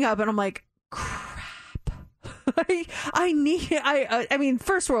 I hang up and I'm like, crap. I mean,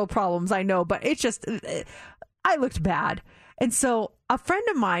 first world problems, I know, but it's just, I looked bad. And so a friend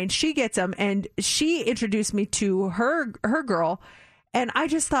of mine, she gets them, and she introduced me to her girl. And I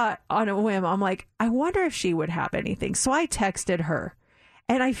just thought on a whim, I'm like, I wonder if she would have anything. So I texted her,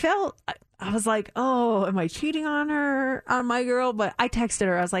 and I was like, oh, am I cheating on my girl? But I texted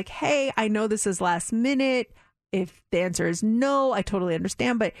her. I was like, hey, I know this is last minute. If the answer is no, I totally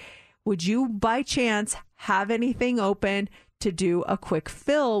understand. But would you by chance have anything open to do a quick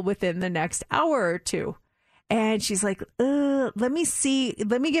fill within the next hour or two? And she's like, let me see.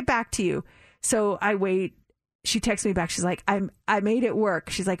 Let me get back to you. So I wait. She texts me back. She's like, I made it work.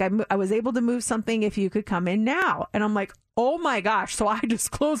 She's like, I was able to move something if you could come in now. And I'm like, oh my gosh. So I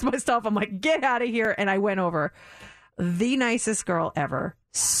just closed my stuff. I'm like, get out of here. And I went over. The nicest girl ever.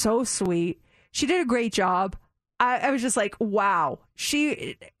 So sweet. She did a great job. I was just like, wow.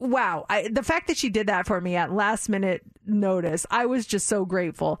 The fact that she did that for me at last minute notice, I was just so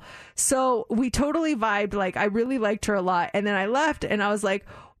grateful. So we totally vibed. Like, I really liked her a lot. And then I left, and I was like,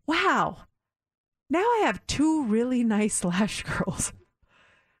 wow. Now I have two really nice Lash girls.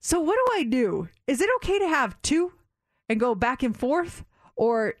 So what do I do? Is it okay to have two and go back and forth?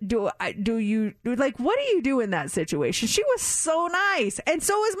 Or do you, like, what do you do in that situation? She was so nice. And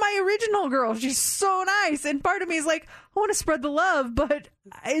so is my original girl. She's so nice. And part of me is like, I want to spread the love, but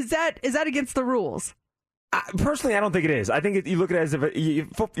is that against the rules? Personally, I don't think it is. I think you look at it as if you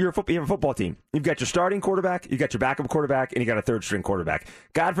have a football team. You've got your starting quarterback, you've got your backup quarterback, and you got a third string quarterback.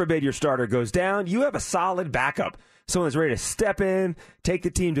 God forbid your starter goes down. You have a solid backup. Someone that's ready to step in, take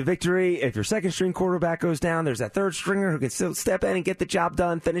the team to victory. If your second string quarterback goes down, there's that third stringer who can still step in and get the job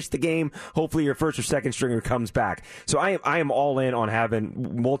done, finish the game. Hopefully your first or second stringer comes back. So I am all in on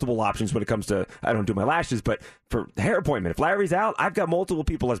having multiple options when it comes to, I don't do my lashes, but for hair appointment. If Larry's out, I've got multiple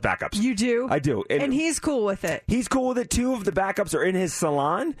people as backups. You do? I do. And he's cool with it. He's cool with it. Two of the backups are in his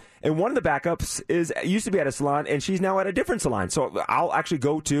salon, and one of the backups used to be at a salon, and she's now at a different salon. So I'll actually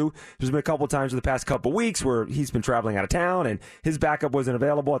there's been a couple of times in the past couple of weeks where he's been traveling out of town, and his backup wasn't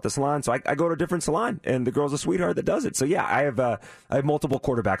available at the salon, so I go to a different salon, and the girl's a sweetheart that does it. So yeah, I have multiple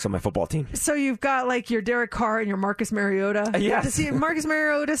quarterbacks on my football team. So you've got like your Derek Carr and your Marcus Mariota. Yes. Does Marcus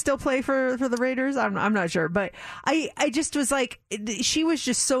Mariota still play for the Raiders? I'm not sure, but I just was like, she was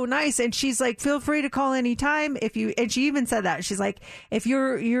just so nice, and she's like, feel free to call anytime if you. And she even said that she's like, if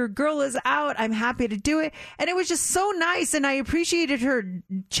your girl is out, I'm happy to do it. And it was just so nice, and I appreciated her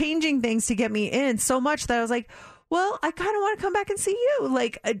changing things to get me in so much that I was like, well, I kind of want to come back and see you,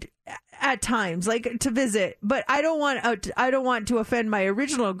 like at times, like to visit. But I don't want to offend my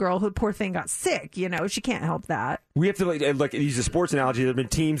original girl, who poor thing got sick. She can't help that. We have to look. Use a sports analogy. There have been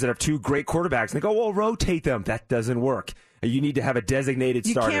teams that have two great quarterbacks, and they go, "Well, rotate them." That doesn't work. You need to have a designated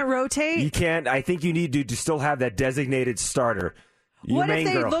starter. You can't rotate. You can't. I think you need to still have that designated starter. What if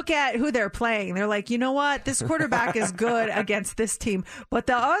they look at who they're playing? They're like, you know what? This quarterback is good against this team, but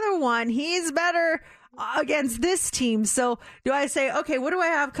the other one, he's better against this team. So do I say, okay, what do I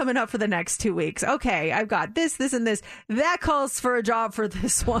have coming up for the next 2 weeks? Okay, I've got this, and this. That calls for a job for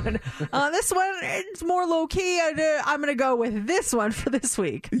this one. This one, it's more low key. I'm going to go with this one for this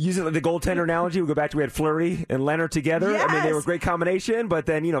week. Using the goaltender analogy, we go back to we had Fleury and Leonard together. Yes. I mean, they were a great combination, but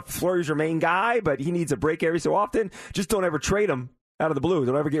then, Fleury's your main guy, but he needs a break every so often. Just don't ever trade him out of the blue.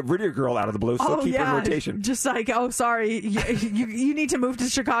 Don't ever get rid of your girl out of the blue. Still keep her in rotation. Just like, oh, sorry, you need to move to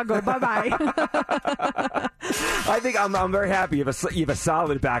Chicago. Bye bye. I think I'm very happy. You have a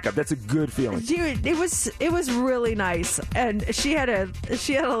solid backup. That's a good feeling, dude. It was really nice, and she had a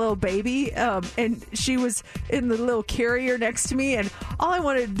little baby, and she was in the little carrier next to me, and all I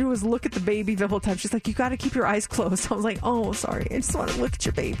wanted to do was look at the baby the whole time. She's like, you got to keep your eyes closed. I was like, oh, sorry, I just want to look at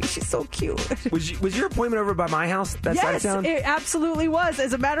your baby. She's so cute. Was your appointment over by my house? That side of town? It absolutely was.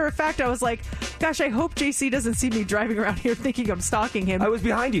 As a matter of fact, I was like, gosh, I hope JC doesn't see me driving around here thinking I'm stalking him. I was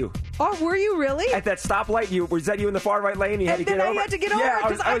behind you. Oh, were you really? At that stoplight, was that you in the far right lane? You had And to get then I over? had to get over, Yeah,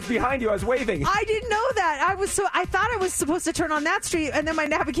 'cause I was behind you. I was waving. I didn't know that. I thought I was supposed to turn on that street, and then my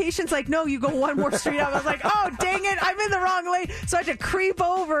navigation's like, no, you go one more street up. I was like, oh, dang it, I'm in the wrong lane. So I had to creep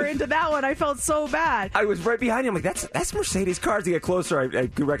over into that one. I felt so bad. I was right behind you. I'm like, that's Mercedes cars. To get closer, I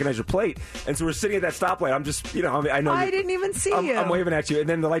could recognize your plate. And so we're sitting at that stoplight. I'm just, I know. I didn't even see you. I'm waving at you, and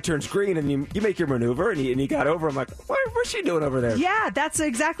then the light turns green, and you make your maneuver, and you got over. I'm like, what's she doing over there? Yeah, that's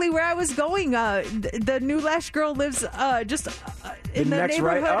exactly where I was going. The new Lash girl lives just in the next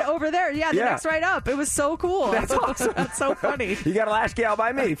right neighborhood up? over there. Yeah, the Yeah. next right up. It was so cool. That's awesome. That's so funny. You got a Lash gal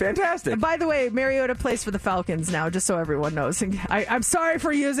by me. Fantastic. By the way, Mariota plays for the Falcons now, just so everyone knows. I'm sorry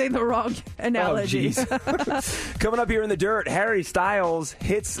for using the wrong analogy. Oh, jeez. Coming up here in the dirt, Harry Styles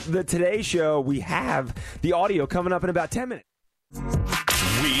hits the Today Show. We have the audio coming up in about 10 minutes.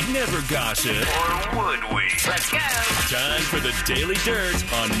 We never gossip. Or would we? Let's go. Time for the Daily Dirt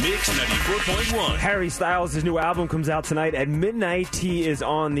on Mix 94.1. Harry Styles' his new album comes out tonight at midnight. He is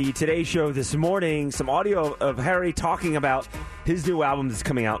on the Today Show this morning. Some audio of Harry talking about his new album that's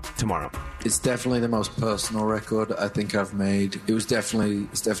coming out tomorrow. It's definitely the most personal record I think I've made. It's definitely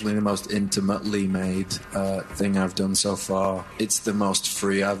the most intimately made thing I've done so far. It's the most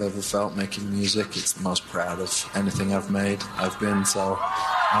free I've ever felt making music. It's the most proud of anything I've been. So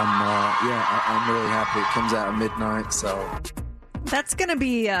I'm really happy. It comes out at midnight. So. That's going to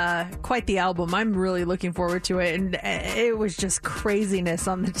be quite the album. I'm really looking forward to it. And it was just craziness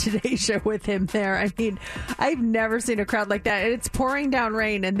on the Today Show with him there. I mean, I've never seen a crowd like that. And it's pouring down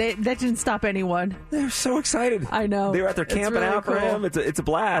rain, and that didn't stop anyone. They're so excited. I know. They were out there camping really out for cool. him. It's a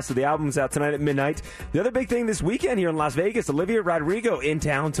blast. So the album's out tonight at midnight. The other big thing this weekend here in Las Vegas, Olivia Rodrigo in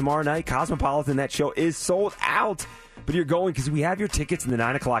town tomorrow night. Cosmopolitan, that show is sold out. But you're going because we have your tickets in the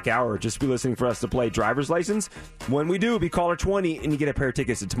 9 o'clock hour. Just be listening for us to play Driver's License. When we do, be caller 20, and you get a pair of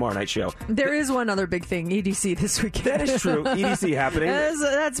tickets to tomorrow night's show. There is one other big thing, EDC this weekend. That is true. EDC happening.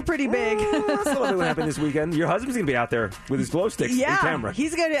 That's pretty big. That's a little bit what happened this weekend. Your husband's going to be out there with his glow sticks and camera.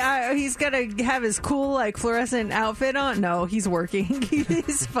 He's gonna have his cool fluorescent outfit on. No, he's working.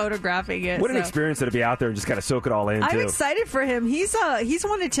 He's photographing it. What an so. experience to be out there and just kind of soak it all in, I'm too. excited for him. He's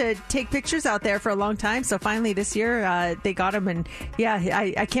wanted to take pictures out there for a long time. So finally this year they got him, and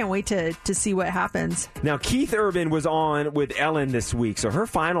I can't wait to see what happens. Now, Keith Urban was on with Ellen this week, so her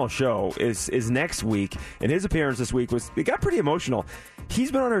final show is next week, and his appearance this week it got pretty emotional. He's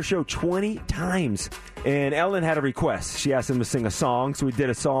been on her show 20 times, and Ellen had a request. She asked him to sing a song, so we did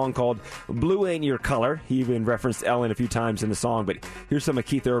a song called Blue Ain't Your Color. He even referenced Ellen a few times in the song, but here's some of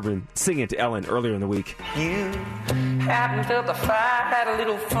Keith Urban singing to Ellen earlier in the week. You hadn't felt the fire, had a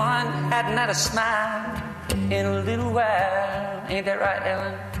little fun, hadn't had a smile in a little while. Ain't that right,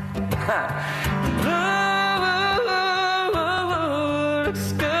 Ellen? Blue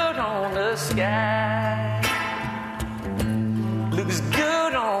looks good on the sky. Looks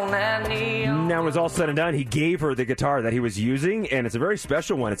good on that neon. Now, when it was all said and done, he gave her the guitar that he was using, and it's a very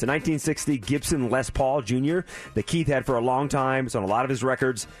special one. It's a 1960 Gibson Les Paul Jr. that Keith had for a long time. It's on a lot of his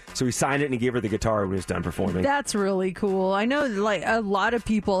records, so he signed it and he gave her the guitar when he was done performing. That's really cool. I know a lot of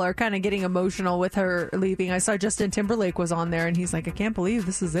people are kind of getting emotional with her leaving. I saw Justin Timberlake was on there, and he's like, I can't believe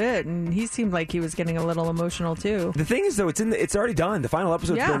this is it. And he seemed like he was getting a little emotional, too. The thing is, though, it's already done. The final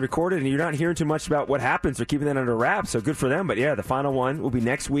episode's been recorded, and you're not hearing too much about what happens. They're keeping that under wraps, so good for them. But, yeah, the final one will be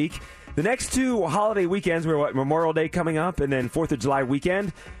next week. The next two holiday weekends, we're Memorial Day coming up, and then 4th of July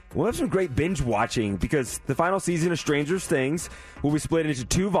weekend. We'll have some great binge watching because the final season of Stranger Things will be split into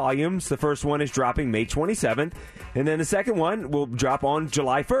 2 volumes. The first one is dropping May 27th, and then the second one will drop on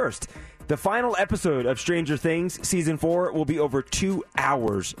July 1st. The final episode of Stranger Things, Season 4, will be over 2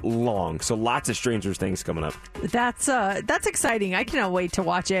 hours long. So lots of Stranger Things coming up. That's exciting. I cannot wait to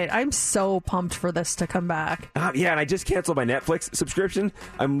watch it. I'm so pumped for this to come back. Yeah, and I just canceled my Netflix subscription.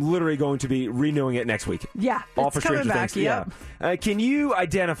 I'm literally going to be renewing it next week. Yeah, all it's for Stranger coming back, Things. yep. Yeah. Can you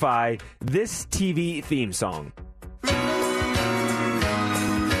identify this TV theme song? Well,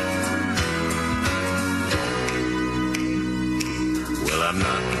 I'm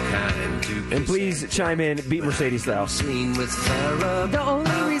not the kind to. And please chime in, beat Mercedes style. The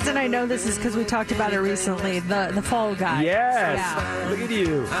only reason I know this is because we talked about it recently. The Fall Guy. Yes. Yeah. Look at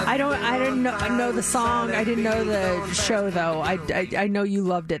you. I didn't know the song. I didn't know the show though. I know you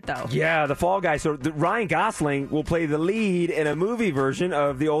loved it though. Yeah, The Fall Guy. So Ryan Gosling will play the lead in a movie version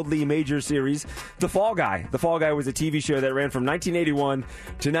of the old Lee Majors series, The Fall Guy. The Fall Guy was a TV show that ran from 1981 to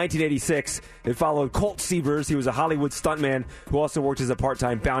 1986. It followed Colt Seavers. He was a Hollywood stuntman who also worked as a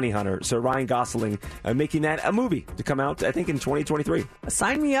part-time bounty hunter. So Ryan Gosling making that a movie to come out, I think, in 2023.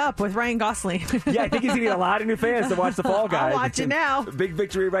 Sign me Up with Ryan Gosling. Yeah, I think he's going to get a lot of new fans to watch The Fall Guy. I'll watch it now. Big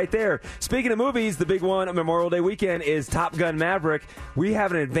victory right there. Speaking of movies, the big one on Memorial Day weekend is Top Gun Maverick. We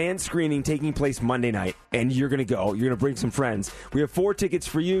have an advanced screening taking place Monday night, and you're going to go. You're going to bring some friends. We have 4 tickets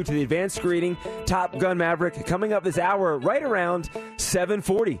for you to the advanced screening, Top Gun Maverick, coming up this hour right around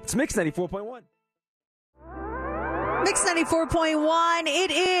 7:40. It's Mix 94.1. Mix 94.1. It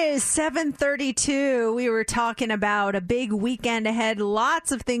is 7:32. We were talking about a big weekend ahead.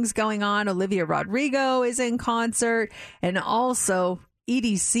 Lots of things going on. Olivia Rodrigo is in concert, and also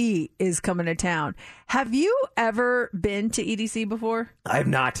EDC is coming to town. Have you ever been to EDC before? I have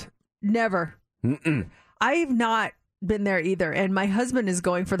not. Never. I've not been there either. And my husband is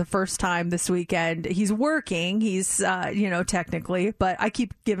going for the first time this weekend. He's working. He's, technically, but I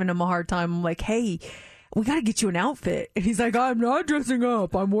keep giving him a hard time. I'm like, hey, we got to get you an outfit. And he's like, I'm not dressing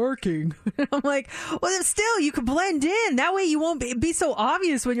up. I'm working. I'm like, well, still, you could blend in. That way you won't be so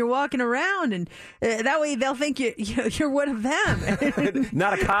obvious when you're walking around. And that way they'll think you're one of them.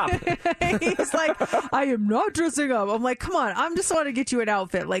 Not a cop. He's like, I am not dressing up. I'm like, come on. I just want to get you an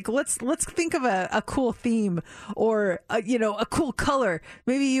outfit. Like, let's think of a cool theme or, a cool color.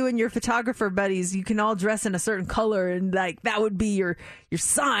 Maybe you and your photographer buddies, you can all dress in a certain color. And like, that would be your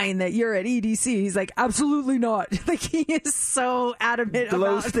sign that you're at EDC. He's like, absolutely not. Like, he is so adamant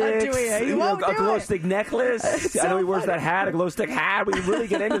glow about sticks, not doing it. He won't a do glow it. stick necklace. So I know he wears funny. that hat, a glow stick hat. We really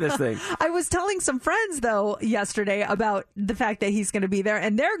get into this thing. I was telling some friends, though, yesterday about the fact that he's going to be there,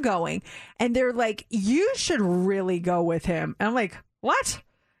 and they're going, and they're like, you should really go with him. And I'm like, what?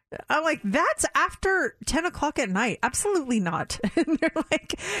 I'm like, that's after 10 o'clock at night. Absolutely not. And they're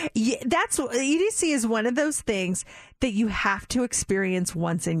like, yeah, EDC is one of those things that you have to experience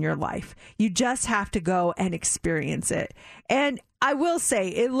once in your life. You just have to go and experience it. And I will say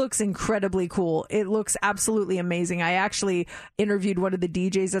it looks incredibly cool. It looks absolutely amazing. I actually interviewed one of the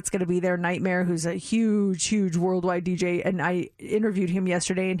DJs that's going to be there, Nightmare, who's a huge worldwide DJ. And I interviewed him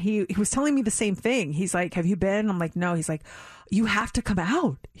yesterday, and he was telling me the same thing. He's like, have you been? I'm like, no. He's like, you have to come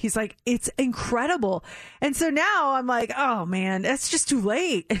out. He's like, it's incredible. And so now I'm like, oh man, that's just too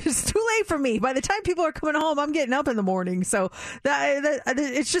late. It's too late for me. By the time people are coming home, I'm getting up in the morning. So that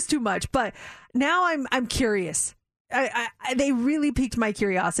it's just too much. But now I'm curious. They really piqued my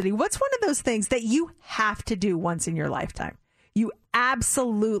curiosity. What's one of those things that you have to do once in your lifetime? You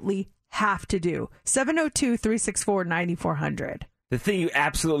absolutely have to do. 702-364-9400. The thing you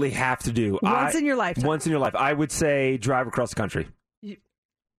absolutely have to do. Once in your lifetime. Once in your life. I would say drive across the country.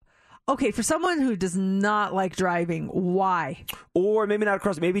 Okay, for someone who does not like driving, why? Or maybe not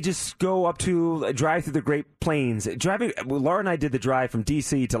across, maybe just go up to, drive through the Great Plains. Laura and I did the drive from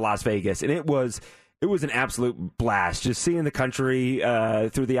D.C. to Las Vegas, and it was an absolute blast. Just seeing the country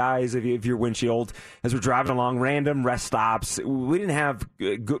through the eyes of your windshield as we're driving along, random rest stops. We didn't have,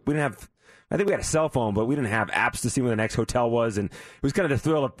 I think we had a cell phone, but we didn't have apps to see where the next hotel was. And it was kind of the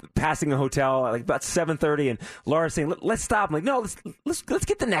thrill of passing a hotel at like about 7:30. And Laura's saying, let's stop. I'm like, no, let's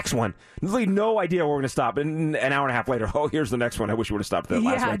get the next one. Literally no idea where we're going to stop. And an hour and a half later, oh, here's the next one. I wish we would have stopped at that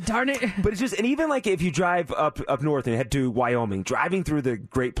last one. Yeah, darn it. But it's just, and even like if you drive up north and head to Wyoming, driving through the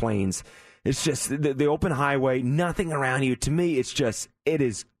Great Plains, it's just the open highway, nothing around you. To me, it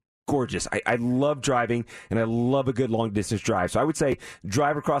is gorgeous. I love driving, and I love a good long-distance drive. So I would say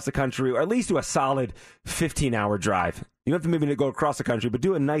drive across the country, or at least do a solid 15-hour drive. You don't have to maybe go across the country, but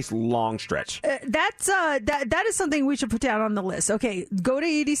do a nice long stretch. That is something we should put down on the list. Okay, go to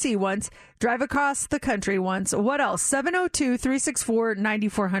EDC once, drive across the country once. What else?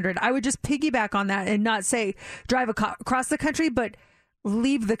 702-364-9400. I would just piggyback on that and not say drive across the country, but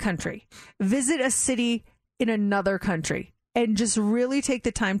leave the country. Visit a city in another country. And just really take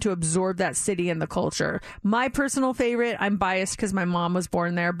the time to absorb that city and the culture. My personal favorite, I'm biased because my mom was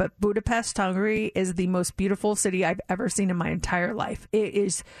born there, but Budapest, Hungary is the most beautiful city I've ever seen in my entire life. It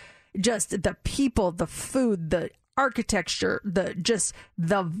is just the people, the food, the architecture, the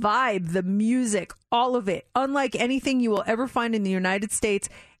vibe, the music, all of it. Unlike anything you will ever find in the United States.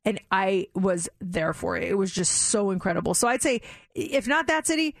 And I was there for it. It was just so incredible. So I'd say, if not that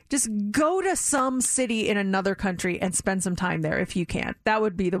city, just go to some city in another country and spend some time there if you can. That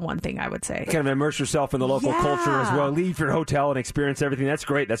would be the one thing I would say. Kind of immerse yourself in the local culture as well. Leave your hotel and experience everything. That's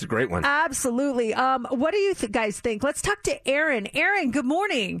great. That's a great one. Absolutely. What do you guys think? Let's talk to Aaron. Aaron, good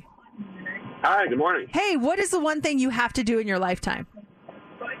morning. Hi, good morning. Hey, what is the one thing you have to do in your lifetime?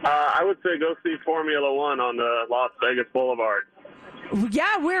 I would say go see Formula One on the Las Vegas Boulevard.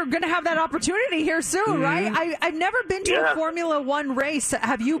 Yeah, we're going to have that opportunity here soon, right? I've never been to a Formula One race.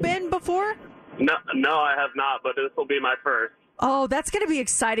 Have you been before? No, I have not, but this will be my first. Oh, that's going to be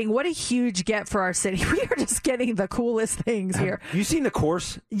exciting. What a huge get for our city. We are just getting the coolest things here. You seen the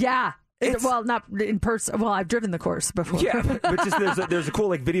course? Yeah. Well, not in person. Well, I've driven the course before. Yeah, but just there's a cool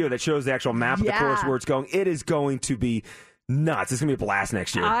video that shows the actual map of the course where it's going. It is going to be nuts. It's going to be a blast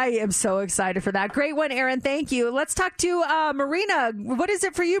next year. I am so excited for that. Great one, Aaron. Thank you. Let's talk to Marina. What is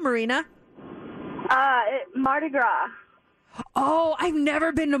it for you, Marina? Mardi Gras. Oh, I've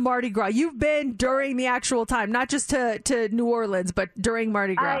never been to Mardi Gras. You've been during the actual time, not just to New Orleans, but during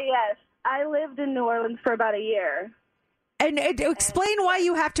Mardi Gras. Yes. I lived in New Orleans for about a year. And explain why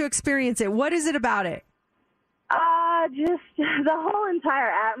you have to experience it. What is it about it? Just the whole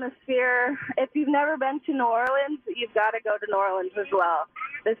entire atmosphere. If you've never been to New Orleans, you've got to go to New Orleans as well.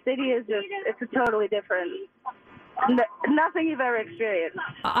 The city is it's a totally different, nothing you've ever experienced.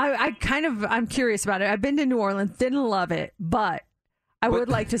 I'm curious about it. I've been to New Orleans, didn't love it, but I would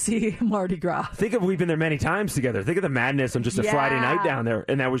like to see Mardi Gras. We've been there many times together. Think of the madness on just a Friday night down there,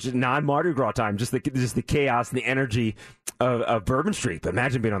 and that was just non-Mardi Gras time. Just the chaos and the energy of Bourbon Street. But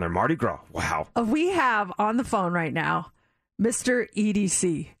imagine being on their Mardi Gras. Wow. We have on the phone right now, Mr.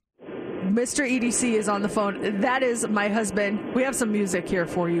 EDC. Mr. EDC is on the phone. That is my husband. We have some music here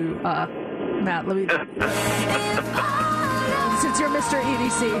for you, Matt. Let me. Since you're Mr.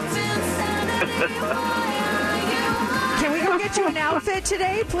 EDC. Can we go get you an outfit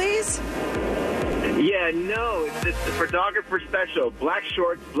today, please? Yeah, no, it's the photographer special. Black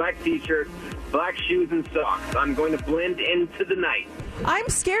shorts, black t-shirt, black shoes and socks. I'm going to blend into the night. I'm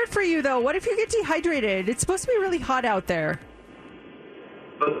scared for you, though. What if you get dehydrated? It's supposed to be really hot out there.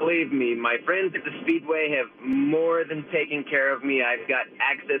 Believe me, my friends at the Speedway have more than taken care of me. I've got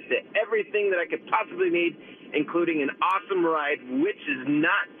access to everything that I could possibly need, including an awesome ride, which is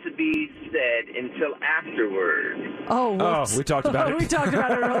not to be said until afterward. Oh, we talked about it. We talked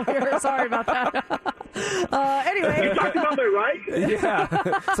about it earlier. Sorry about that. Anyway. You talked about my ride? Yeah.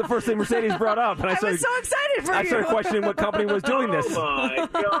 It's the first thing Mercedes brought up. And I was so excited for you. I started questioning what company was doing this. Oh, my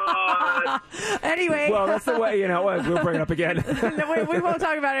God. Anyway. Well, that's the way, we'll bring it up again. we won't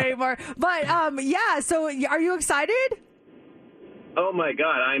talk about it anymore. But, so are you excited? Oh, my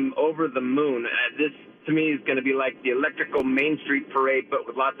God. I'm over the moon. This, to me, is going to be like the electrical Main Street parade, but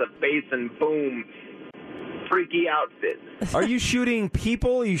with lots of bass and boom, freaky outfits. Are you shooting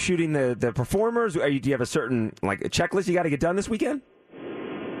people? Are you shooting the performers? Do you have a certain a checklist you got to get done this weekend?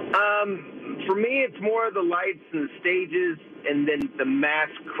 For me, it's more the lights and the stages, and then the mass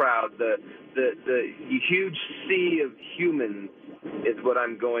crowd, the huge sea of humans is what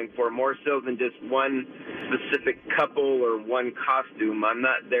I'm going for, more so than just one specific couple or one costume. I'm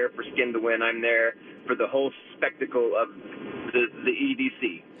not there for skin to win. I'm there for the whole spectacle of the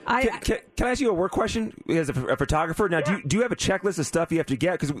EDC. Can I ask you a work question as a photographer? Now, do you have a checklist of stuff you have to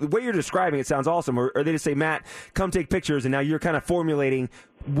get? Because the way you're describing it sounds awesome. Or they just say, Matt, come take pictures, and now you're kind of formulating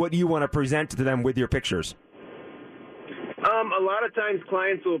what you want to present to them with your pictures? A lot of times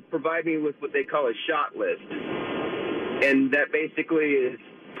clients will provide me with what they call a shot list. And that basically is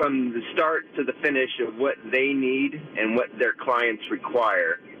from the start to the finish of what they need and what their clients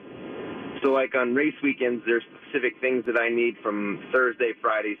require. So like on race weekends, there's specific things that I need from Thursday,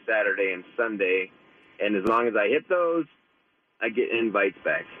 Friday, Saturday, and Sunday. And as long as I hit those, I get invites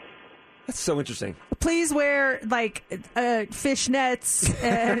back. That's so interesting. Please wear fishnets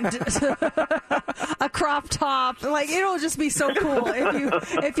and a crop top. It'll just be so cool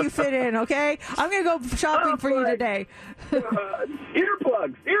if you fit in. Okay, I'm gonna go shopping for you today.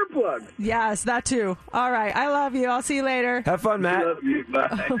 Earplugs. Yes, that too. All right, I love you. I'll see you later. Have fun, Matt. Love you.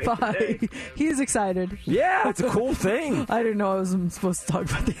 Bye. Bye. He's excited. Yeah, it's a cool thing. I didn't know I was supposed to talk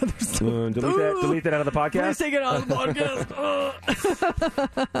about the other stuff. Delete that out of the podcast. Please take it out of the podcast.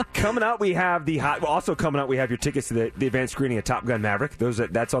 Coming up, we have we have your tickets to the advanced screening of Top Gun Maverick.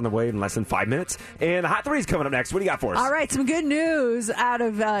 That's on the way in less than 5 minutes. And the Hot 3 is coming up next. What do you got for us? All right, some good news out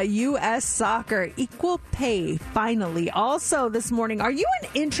of U.S. soccer. Equal pay, finally. Also this morning, are you an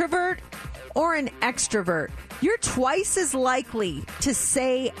introvert or an extrovert? You're twice as likely to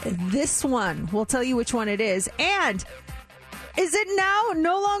say this one. We'll tell you which one it is. And is it now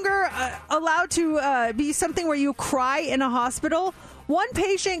no longer allowed to be something where you cry in a hospital? One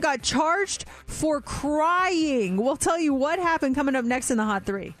patient got charged for crying. We'll tell you what happened coming up next in the Hot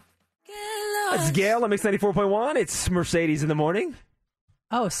 3. It's Gail on Mix 94.1. It's Mercedes in the morning.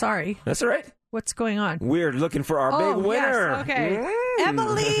 Oh, sorry. That's all right. What's going on? We're looking for our big winner. Yes, okay.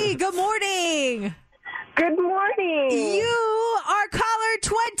 Emily, good morning. Good morning. You are caller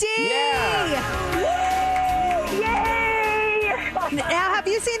 20. Yeah. Woo! Yay! Now, have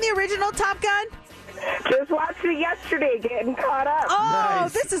you seen the original Top Gun? Just watched it yesterday, getting caught up. Oh,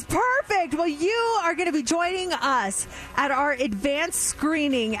 this is perfect. Well, you are going to be joining us at our advanced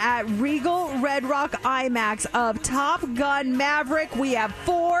screening at Regal Red Rock IMAX of Top Gun Maverick. We have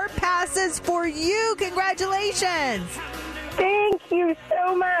 4 passes for you. Congratulations. Thank you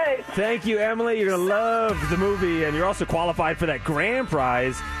so much. Thank you, Emily. You're going to love the movie, and you're also qualified for that grand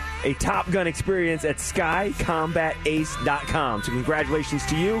prize, a Top Gun experience at SkyCombatAce.com. So congratulations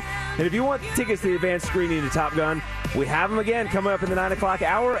to you. And if you want tickets to the advanced screening to Top Gun, we have them again coming up in the 9 o'clock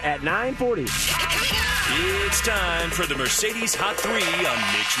hour at 9:40. It's time for the Mercedes Hot 3 on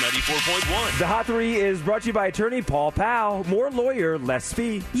Mix 94.1. The Hot 3 is brought to you by attorney Paul Powell. More lawyer, less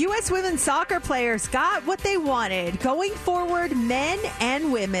fee. U.S. women's soccer players got what they wanted. Going forward, men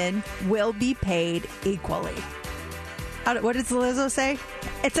and women will be paid equally. What does Lizzo say?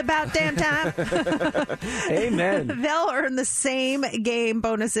 It's about damn time. Amen. They'll earn the same game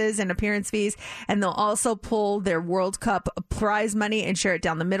bonuses and appearance fees, and they'll also pull their World Cup prize money and share it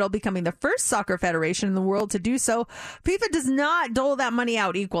down the middle, becoming the first soccer federation in the world to do so. FIFA does not dole that money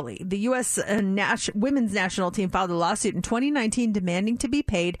out equally. The U.S. women's national team filed a lawsuit in 2019 demanding to be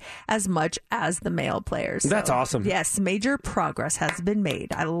paid as much as the male players. That's awesome. Yes, major progress has been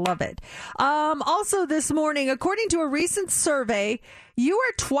made. I love it. Also this morning, according to a recent survey, you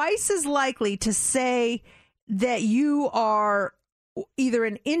are twice as likely to say that you are either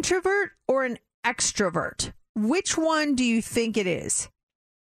an introvert or an extrovert. Which one do you think it is?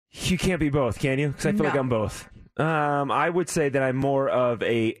 You can't be both, can you? Because I feel like I'm both. I would say that I'm more of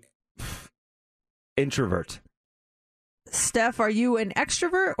a introvert. Steph, are you an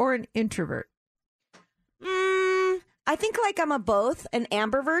extrovert or an introvert? I think like I'm a both, an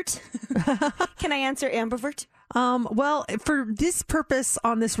ambivert. Can I answer ambivert? Well, for this purpose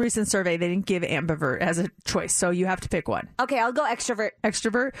on this recent survey, they didn't give ambivert as a choice, so you have to pick one. Okay, I'll go extrovert.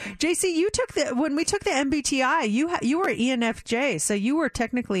 Extrovert. JC, when we took the MBTI, you were ENFJ, so you were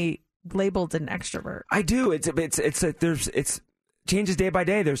technically labeled an extrovert. I do. It's changes day by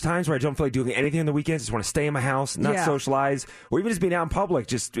day. There's times where I don't feel like doing anything on the weekends. Just want to stay in my house, not socialize, or even just being out in public.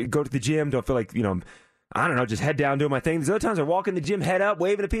 Just go to the gym. Don't feel like, I don't know, just head down, doing my thing. There's other times I walk in the gym, head up,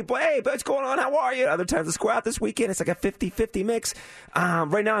 waving to people. Hey, what's going on? How are you? Other times, let's go out this weekend. It's like a 50-50 mix.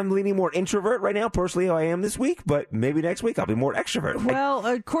 Right now, I'm leaning more introvert right now. Personally, I am this week, but maybe next week I'll be more extrovert. Well,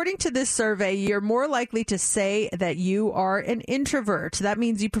 according to this survey, you're more likely to say that you are an introvert. That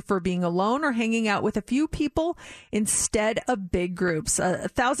means you prefer being alone or hanging out with a few people instead of big groups.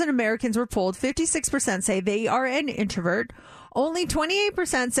 1,000 Americans were polled. 56% say they are an introvert. Only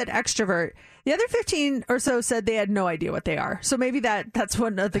 28% said extrovert. The other 15 or so said they had no idea what they are. So maybe that's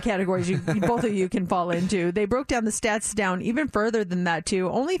one of the categories both of you can fall into. They broke down the stats down even further than that, too.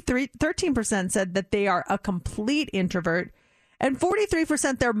 Only 13% said that they are a complete introvert, and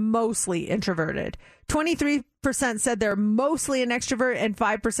 43% they're mostly introverted. 23% said they're mostly an extrovert, and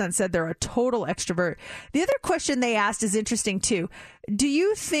 5% said they're a total extrovert. The other question they asked is interesting, too. Do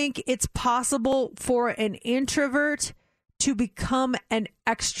you think it's possible for an introvert to become an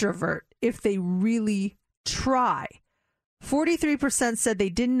extrovert if they really try? 43% said they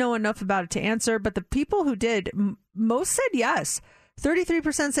didn't know enough about it to answer, but the people who did, most said yes.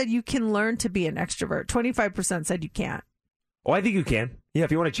 33% said you can learn to be an extrovert. 25% said you can't. Oh, I think you can. Yeah,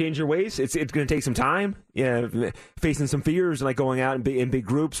 if you want to change your ways, it's going to take some time. Yeah, facing some fears, like going out in big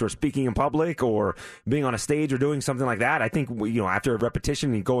groups or speaking in public or being on a stage or doing something like that. I think, after a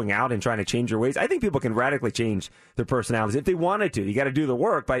repetition and going out and trying to change your ways, I think people can radically change their personalities if they wanted to. You got to do the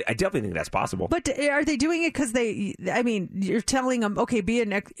work, but I definitely think that's possible. But are they doing it because you're telling them, okay, be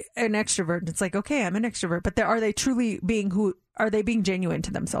an extrovert. And it's like, okay, I'm an extrovert, but are they truly are they being genuine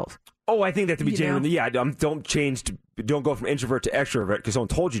to themselves? Oh, I think that to be genuine. Yeah, don't go from introvert to extrovert because someone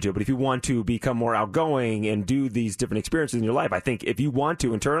told you to. But if you want to become more outgoing and do these different experiences in your life, I think if you want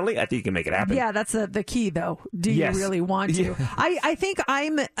to internally, I think you can make it happen. Yeah, that's the key, though. Do you really want to? Yeah. I think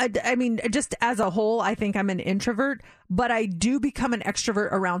just as a whole, I think I'm an introvert, but I do become an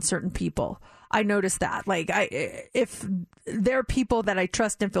extrovert around certain people. I noticed that. If there are people that I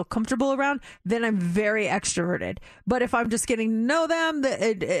trust and feel comfortable around, then I'm very extroverted. But if I'm just getting to know them,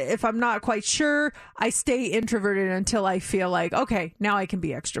 if I'm not quite sure, I stay introverted until I feel like, okay, now I can be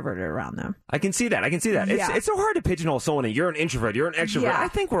extroverted around them. I can see that. Yeah. It's so hard to piginhole someone in. You're an introvert, you're an extrovert. Yeah. I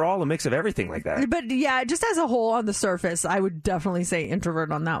think we're all a mix of everything like that. But yeah, just as a whole on the surface, I would definitely say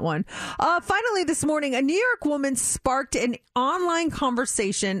introvert on that one. Finally, this morning, a New York woman sparked an online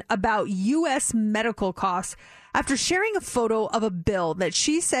conversation about U.S. medical costs after sharing a photo of a bill that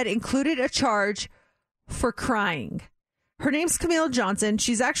she said included a charge for crying. Her name's Camille Johnson.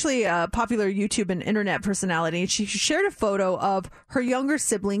 She's actually a popular YouTube and internet personality. She shared a photo of her younger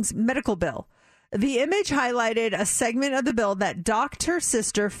sibling's medical bill. The image highlighted a segment of the bill that docked her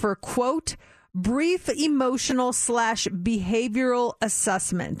sister for, quote, brief emotional / behavioral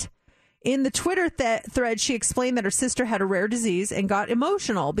assessment. In the Twitter thread, she explained that her sister had a rare disease and got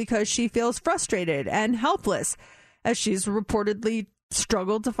emotional because she feels frustrated and helpless as she's reportedly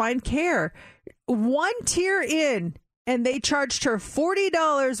struggled to find care. One tier in, and they charged her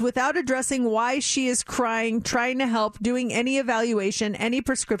 $40 without addressing why she is crying, trying to help, doing any evaluation, any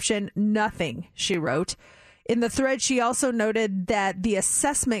prescription, nothing, she wrote. In the thread, she also noted that the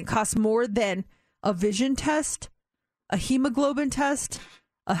assessment cost more than a vision test, a hemoglobin test,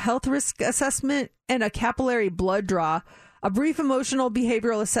 a health risk assessment, and a capillary blood draw. A brief emotional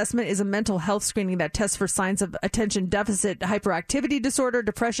behavioral assessment is a mental health screening that tests for signs of attention deficit hyperactivity disorder,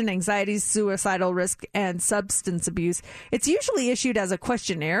 depression, anxiety, suicidal risk, and substance abuse. It's usually issued as a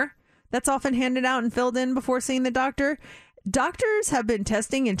questionnaire that's often handed out and filled in before seeing the doctor. Doctors have been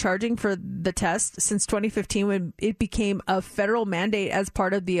testing and charging for the test since 2015 when it became a federal mandate as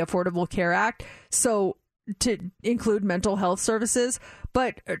part of the Affordable Care Act. So to include mental health services.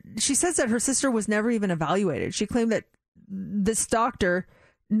 But she says that her sister was never even evaluated. She claimed that this doctor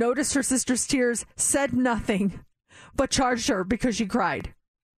noticed her sister's tears, said nothing, but charged her because she cried.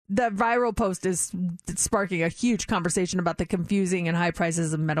 The viral post is sparking a huge conversation about the confusing and high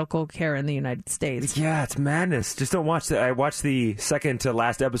prices of medical care in the United States. Yeah, it's madness. Just don't watch that. I watched the second to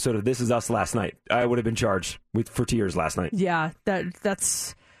last episode of This Is Us last night. I would have been charged for tears last night. Yeah,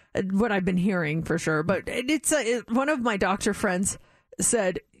 that's what I've been hearing for sure. But it's one of my doctor friends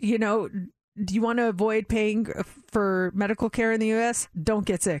said, you know, do you want to avoid paying for medical care in the U.S.? Don't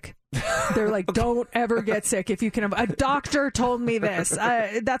get sick. They're like, don't ever get sick if you can. A doctor told me this.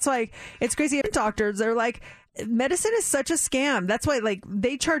 That's why it's crazy. Doctors, they're like, medicine is such a scam. That's why, like,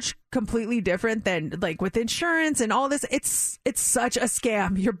 they charge completely different than like with insurance and all this. It's such a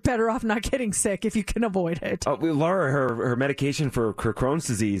scam. You're better off not getting sick if you can avoid it. Laura, her medication for Crohn's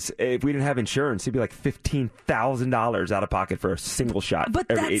disease, if we didn't have insurance, it'd be like $15,000 out of pocket for a single shot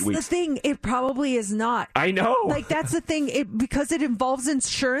every 8 weeks. But that's the thing. It probably is not. I know. Like, that's the thing. Because it involves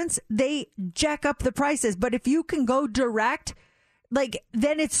insurance, they jack up the prices. But if you can go direct, like,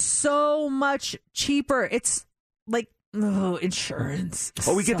 then it's so much cheaper. It's like, insurance.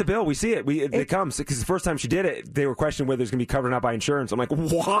 Oh, we get the bill. We see it. It comes because the first time she did it, they were questioning whether it's going to be covered or not by insurance. I'm like,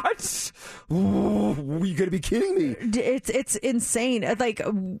 what? Ooh, are you going to be kidding me? It's insane. Like,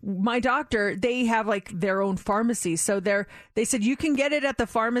 my doctor, they have like their own pharmacy. So they said you can get it at the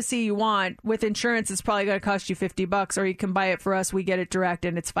pharmacy you want. With insurance, it's probably going to cost you $50, or you can buy it for us. We get it direct,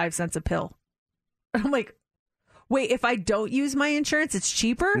 and it's 5 cents a pill. I'm like, wait, if I don't use my insurance, it's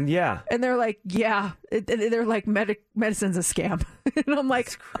cheaper? Yeah. And they're like, yeah. They're like, medicine's a scam. And I'm like,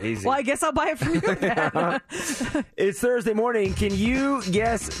 that's crazy. Well, I guess I'll buy it from you then. It's Thursday morning. Can you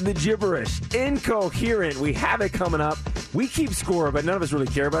guess the gibberish? Incoherent. We have it coming up. We keep score, but none of us really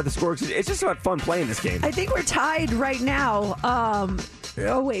care about the score. It's just about fun playing this game. I think we're tied right now.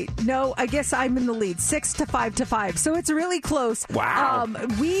 Oh, wait. No, I guess I'm in the lead. 6-5. So it's really close. Wow.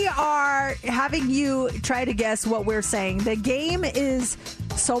 We are having you try to guess what we're saying. The game is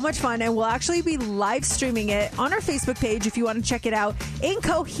so much fun, and we'll actually be live streaming it on our Facebook page if you want to check it out.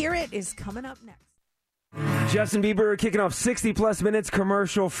 Incoherent is coming up next. Justin Bieber kicking off 60-plus minutes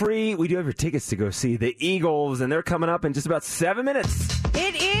commercial free. We do have your tickets to go see the Eagles, and they're coming up in just about 7 minutes.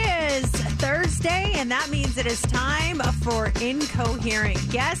 It is Thursday, and that means it is time for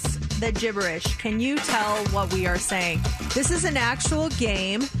Incoherent. Guess the gibberish. Can you tell what we are saying? This is an actual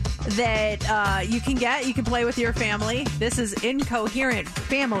game that you can get. You can play with your family. This is Incoherent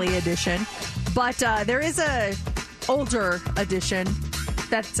Family Edition. But there is a older edition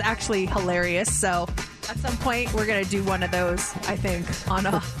that's actually hilarious. So at some point, we're going to do one of those, I think, on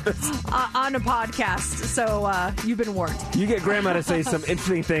a podcast. So you've been warned. You get Grandma to say some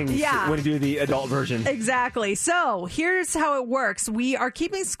interesting things when you do the adult version. Exactly. So here's how it works. We are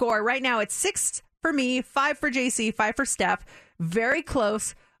keeping score. Right now, it's 6 for me, 5 for JC, 5 for Steph. Very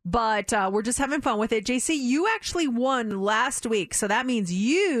close. But we're just having fun with it. JC, you actually won last week, so that means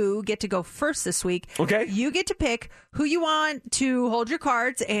you get to go first this week. Okay. You get to pick who you want to hold your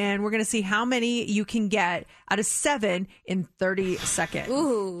cards, and we're going to see how many you can get out of 7 in 30 seconds.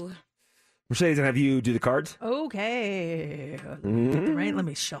 Ooh. Mercedes, and have you do the cards? Okay. Mm-hmm. Right, let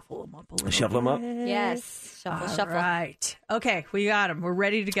me shuffle them up a little Shuffle them up? Yes. Shuffle. All right. Okay, we got them. We're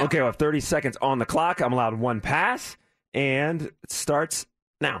ready to go. Okay, we'll have 30 seconds on the clock. I'm allowed one pass, and it starts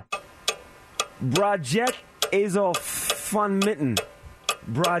now. Brajet Ezel van Mitten.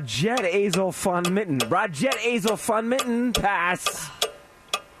 Brajet Ezel van Mitten. Brajet Ezel van Mitten. Pass.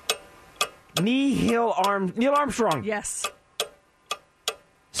 Neil Armstrong. Yes.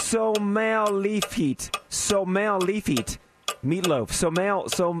 leaf heat. Somel leaf heat. Meatloaf. Somel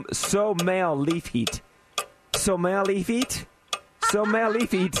leaf heat. Somel leaf heat. Somel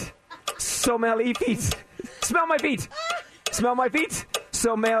leaf heat. Somel leaf heat. Smell my feet. Smell my feet.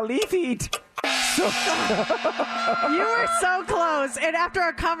 Somel leaf heat. You were so close. And after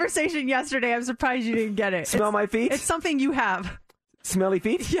our conversation yesterday, I'm surprised you didn't get it. Smell my feet? It's something you have. Smelly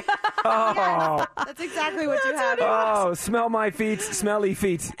feet? Yeah. Oh. That's exactly what you have. Oh, smell my feet, smelly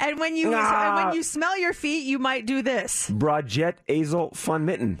feet. And when you smell your feet, you might do this. Brajet Azel Fun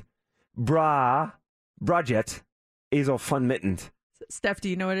Mitten. Brajet Azel Fun Mitten. Steph, do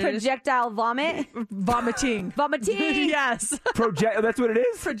you know what it is? Projectile vomit? Vomiting. Vomiting. Yes. That's what it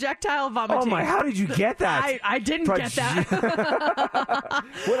is? Projectile vomiting. Oh my, how did you get that? I didn't get that.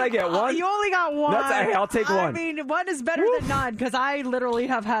 What did I get? One? You only got one. Hey, I'll take one. I mean, one is better than none because I literally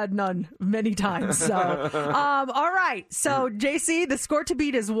have had none many times. So, all right. So, JC, the score to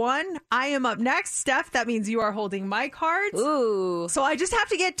beat is 1. I am up next. Steph, that means you are holding my cards. Ooh. So I just have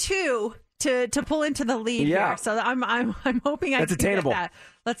to get 2 to pull into the lead here. So I'm hoping That's can attainable. get that.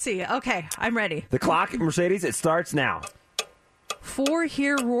 Let's see. Okay, I'm ready. The clock, Mercedes, it starts now. For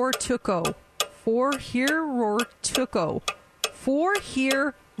here roar tuko. For here roar tuko. For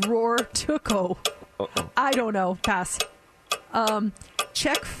here roar tuko. I don't know. Pass.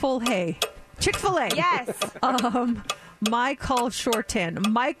 Chick-fil-A. Chick-fil-A. Yes. Michael Shortan.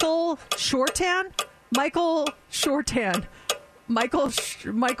 Michael Shortan. Michael Shortan. Michael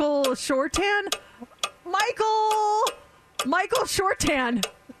Shortan. Michael Shortan.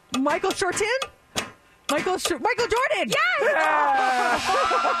 Michael Shortan. Michael Jordan. Yes.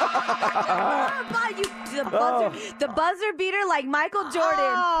 The buzzer beater like Michael Jordan.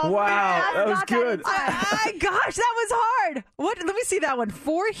 Oh, wow, that was good. Gosh, that was hard. What? Let me see that one.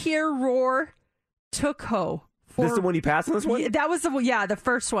 For here roar tuko. This is the one you passed on this one? Yeah, that was the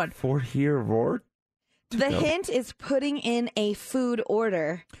first one. For here roar. The hint is putting in a food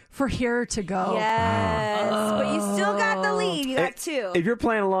order. For here to go. Yes. But you still got the lead. You got 2. If you're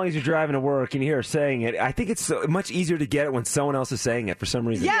playing along as you're driving to work and you hear her saying it, I think it's so much easier to get it when someone else is saying it for some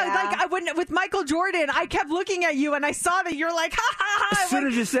reason. Yeah. Like with Michael Jordan, I kept looking at you and I saw that you're like, ha ha ha. As soon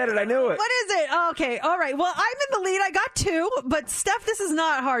as you said it, I knew it. What is it? Okay. All right. Well, I'm in the lead. I got 2, but Steph, this is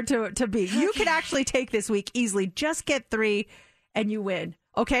not hard to beat. You could actually take this week easily. Just get 3 and you win.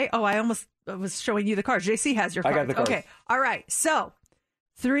 Okay. Oh, I almost was showing you the cards. JC has your cards. I got the cards. Okay. All right. So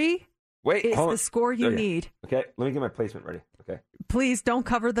 3 is hold the on. score you need. Okay. Let me get my placement ready. Okay. Please don't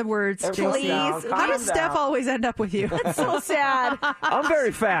cover the words. Everybody JC. calm down. How does Calm Steph down. always end up with you? That's so sad. I'm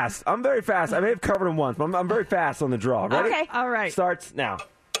very fast. I may have covered them once, but I'm very fast on the draw. Ready? Okay. All right. Starts now.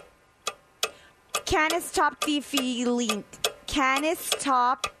 Canis top thief link. Canis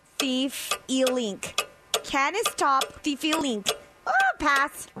top thief link. Canis top thief link. Oh,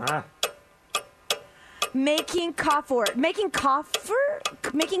 pass. Making coffee. Making coffee.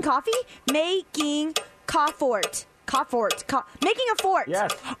 Making coffee. Making coffort. Making a fort.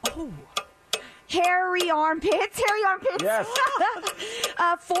 Yes. Oh. Hairy armpits. Yes.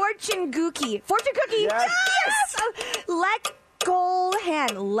 Fortune cookie. Yes. Let coal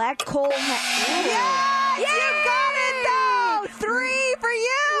hand. Yes, you got it though. 3 for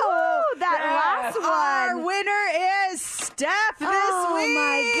you. Ooh, that last one. Our winner is Steph this week. Oh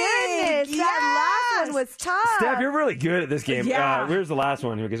my goodness, that last one was tough. Steph, you're really good at this game. Yeah. Here's the last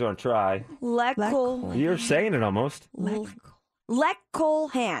one. You guys want to try? You're saying it almost. Let coal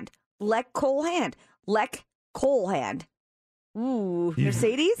hand. Ooh,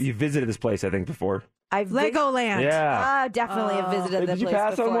 Mercedes? You visited this place, I think, before. Legoland. Yeah. Definitely have visited the Did you place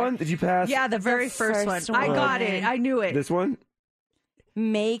pass before. on one? Did you pass? Yeah, the very first one. I got it. I knew it. This one?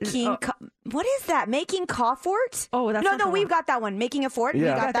 Making what is that? Making coffort? Oh, that's no, not the we've one. got that one. Making a fort.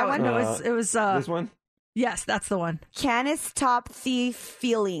 Yeah. We got that one. No, it was this one? Yes, that's the one. Canis top thief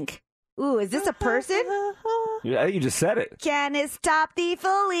feeling. Ooh, is this a person? I think you just said it. Canis top thief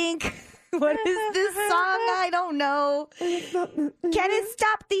feeling. What is this song? I don't know. Can it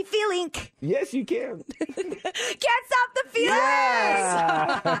stop the feeling? Yes, you can. Can't stop the feeling.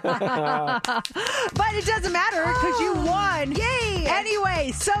 Yeah. But it doesn't matter because you won. Yay!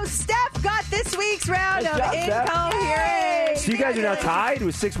 Anyway, so Steph got this week's round Nice of job, Steph. Incoherent. So you guys are now tied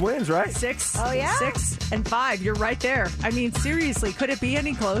with 6 wins, right? 6. Oh, yeah? 6 and 5. You're right there. I mean, seriously, could it be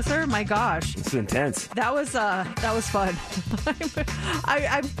any closer? My gosh. It's intense. That was fun.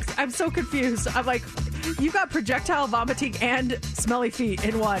 I'm so confused. I'm like, You got projectile vomiting and smelly feet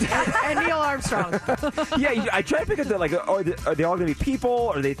in one, and Neil Armstrong. Yeah, I try to pick up are they all going to be people?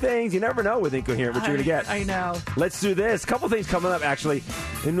 Are they things? You never know with Incoherent what you're going to get. I know. Let's do this. A couple things coming up, actually.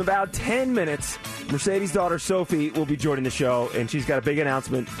 In about 10 minutes, Mercedes' daughter, Sophie, will be joining the show, and she's got a big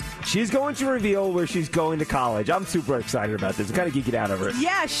announcement. She's going to reveal where she's going to college. I'm super excited about this. I'm kind of geeking out over it.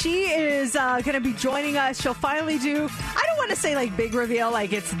 Yeah, she is going to be joining us. She'll finally do, I don't want to say like big reveal,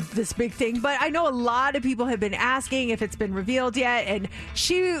 like it's this big thing, but I know a lot of people have been asking if it's been revealed yet, and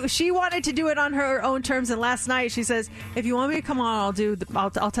she wanted to do it on her own terms, and last night she says, if you want me to come on,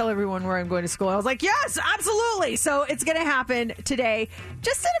 I'll tell everyone where I'm going to school. I was like, yes, absolutely. So it's going to happen today,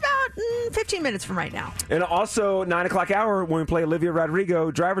 just in about 15 minutes from right now. And also, 9 o'clock hour, when we play Olivia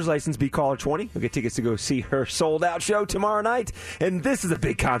Rodrigo, driver's license, be caller 20. We'll get tickets to go see her sold-out show tomorrow night. And this is a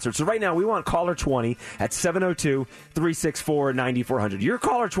big concert. So right now, we want caller 20 at 702-364-9400. You're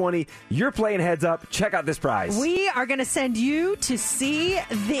caller 20. You're playing Heads Up. Check out this prize. We are going to send you to see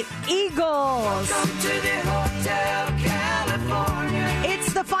the Eagles. Welcome to the Hotel California.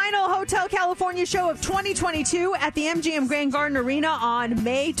 It's the final Hotel California show of 2022 at the MGM Grand Garden Arena on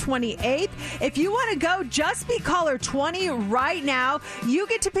May 28th. If you want to go, just be caller 20 right now. You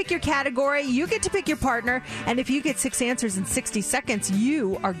get to pick your category. You get to pick your partner. And if you get 6 answers in 60 seconds,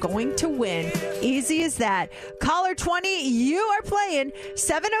 you are going to win. Easy as that. Caller 20, you are playing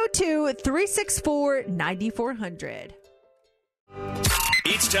 702-364-9400.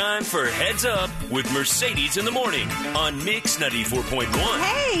 It's time for Heads Up with Mercedes in the Morning on Mix 94.1.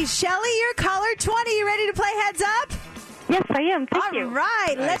 Hey, Shelly, you're caller 20. You ready to play Heads Up? Yes, I am. Thank you. All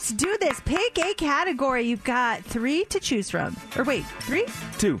right, Nice. let's do this. Pick a category. You've got 3 to choose from. Or wait, 3?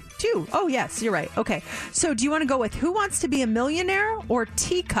 2. 2. Oh, yes, you're right. Okay. So do you want to go with Who Wants to Be a Millionaire or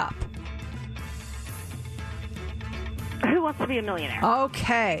Teacup? Who Wants to Be a Millionaire?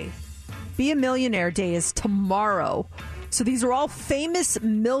 Okay. Be a Millionaire Day is tomorrow. So these are all famous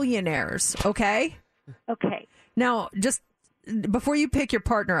millionaires, okay? Okay. Now, just before you pick your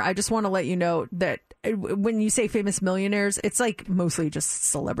partner, I just want to let you know that when you say famous millionaires, it's like mostly just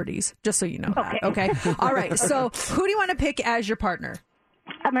celebrities, just so you know that, okay? All right, so who do you want to pick as your partner?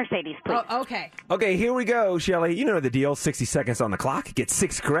 A Mercedes, please. Oh, okay. Okay, here we go, Shelly. You know the deal. 60 seconds on the clock. Get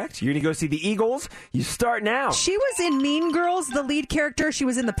 6 correct. You're going to go see the Eagles. You start now. She was in Mean Girls, the lead character. She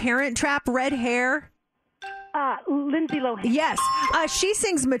was in The Parent Trap, red hair. Lindsay Lohan. Yes. She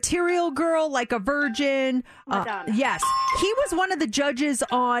sings Material Girl, Like a Virgin. Madonna. Yes. He was one of the judges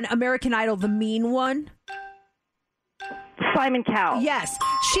on American Idol, the mean one. Simon Cowell. Yes.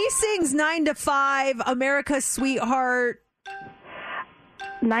 She sings 9 to 5, America's Sweetheart.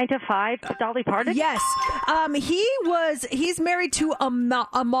 9 to 5, Dolly Parton? Yes. He's married to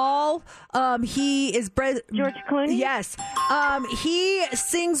Amal. He is George Clooney? Yes. He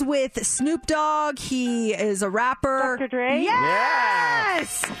sings with Snoop Dogg. He is a rapper. Dr. Dre?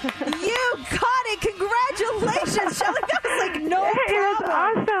 Yes! You got it. Congratulations, Shelly. That was like no It was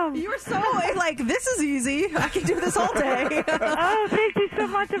problem. awesome. You were so like, this is easy. I can do this all day. Oh, thank you so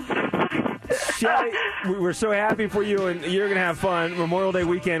much. Shelly, we're so happy for you, and you're going to have fun Memorial Day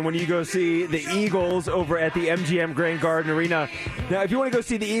weekend when you go see the Eagles over at the MGM Grand Garden Arena. Now, if you want to go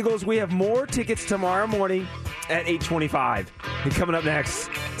see the Eagles, we have more tickets tomorrow morning at 8:25. And coming up next,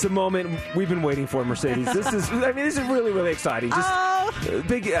 it's a moment we've been waiting for, Mercedes. This is really, really exciting. Just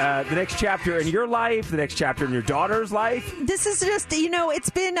big, the next chapter in your life, the next chapter in your daughter's life. This is just,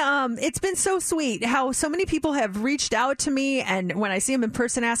 it's been so sweet how so many people have reached out to me, and when I see them in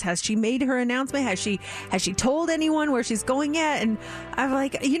person, ask, has she made her announcement? Has she told anyone where she's going yet? And I'm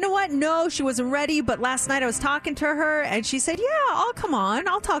like, you know what? No, she wasn't ready. But last night I was talking to her, and she said, yeah, I'll come on.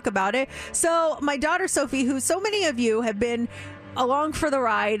 I'll talk about it. So my daughter, Sophie, who so many of you have been along for the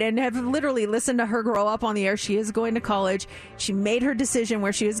ride and have literally listened to her grow up on the air. She is going to college. She made her decision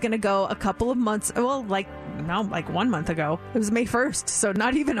where she is going to go a couple of months, like 1 month ago. It was May 1st, so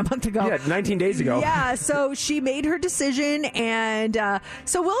not even a month ago. Yeah, 19 days ago. Yeah, so she made her decision, and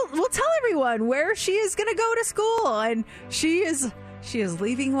so we'll tell everyone where she is going to go to school, and she is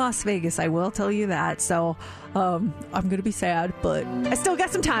leaving Las Vegas, I will tell you that. So I'm going to be sad, but I still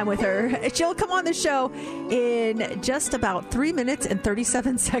got some time with her. She'll come on the show in just about 3 minutes and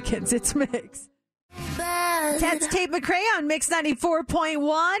 37 seconds. It's Mix. That's Tate McRae on Mix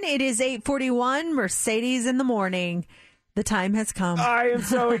 94.1. It is 8:41. Mercedes in the morning. The time has come. I am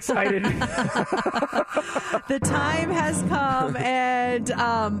so excited. The time has come, and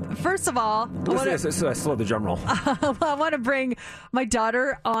first of all, I slowed the drum roll. I want to bring my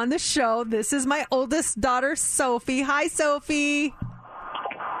daughter on the show. This is my oldest daughter, Sophie. Hi, Sophie.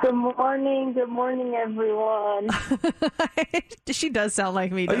 Good morning, everyone. She does sound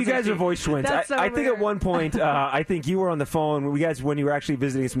like me. Oh, you doesn't guys she? are voice twins. That's so I think weird. at one point, I think you were on the phone. When you were actually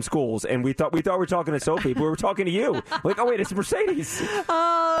visiting some schools, and we thought we were talking to Sophie, but we were talking to you. Like, oh wait, it's Mercedes.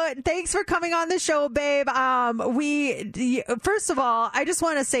 Thanks for coming on the show, babe. First of all, I just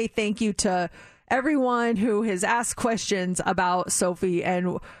want to say thank you to everyone who has asked questions about Sophie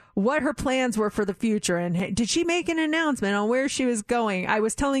and what her plans were for the future. And did she make an announcement on where she was going? I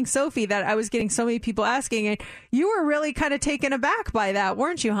was telling Sophie that I was getting so many people asking, and you were really kind of taken aback by that,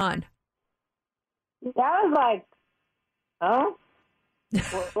 weren't you, hon? I was like, oh?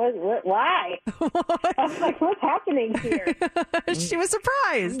 Why? I was like, what's happening here? She was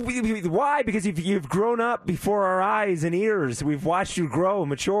surprised. Why? Because you've grown up before our eyes and ears. We've watched you grow and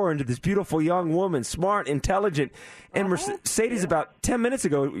mature into this beautiful young woman, smart, intelligent. And Mercedes, about 10 minutes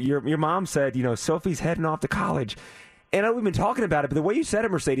ago, your mom said, Sophie's heading off to college. And I know we've been talking about it, but the way you said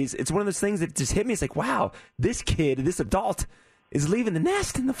it, Mercedes, it's one of those things that just hit me. It's like, wow, this kid, this adult, is leaving the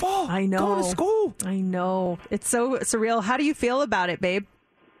nest in the fall. I know. Going to school. I know. It's so surreal. How do you feel about it, babe?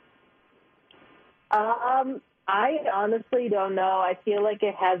 I honestly don't know. I feel like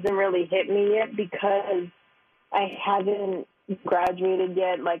it hasn't really hit me yet because I haven't graduated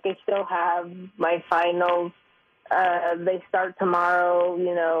yet. Like, I still have my finals. They start tomorrow,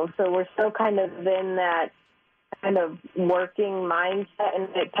 so we're still kind of in that kind of working mindset, and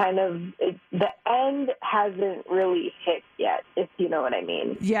the end hasn't really hit yet, if you know what I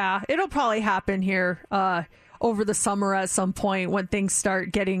mean. Yeah, it'll probably happen here over the summer at some point when things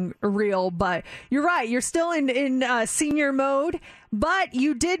start getting real. But you're right, you're still in senior mode, but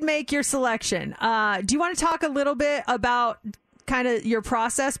you did make your selection. Do you want to talk a little bit about kind of your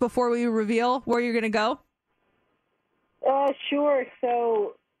process before we reveal where you're going to go? Sure.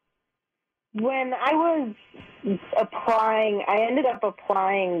 So when I was applying, I ended up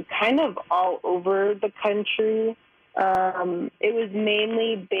applying kind of all over the country. It was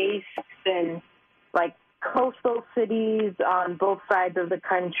mainly based in like coastal cities on both sides of the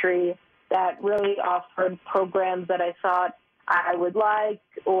country that really offered programs that I thought I would like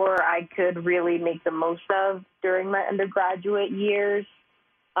or I could really make the most of during my undergraduate years.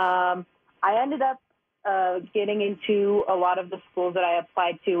 I ended up getting into a lot of the schools that I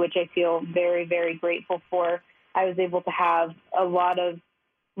applied to, which I feel very, very grateful for. I was able to have a lot of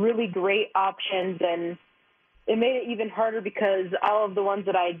really great options, and it made it even harder because all of the ones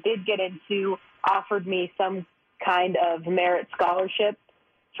that I did get into offered me some kind of merit scholarship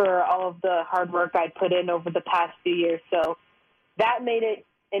for all of the hard work I put in over the past few years. So that made it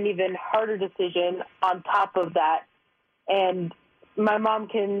an even harder decision on top of that. And my mom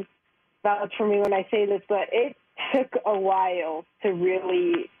can vouch for me when I say this, but it took a while to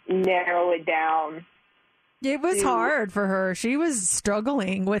really narrow it down. It was hard for her. She was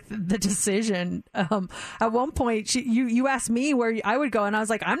struggling with the decision. At one point, you asked me where I would go, and I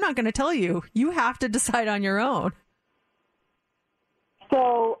was like, I'm not going to tell you. You have to decide on your own.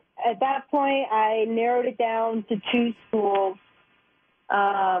 So at that point, I narrowed it down to two schools. But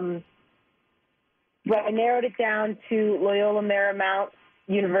I narrowed it down to Loyola Marymount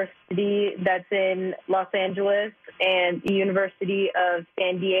University that's in Los Angeles and the University of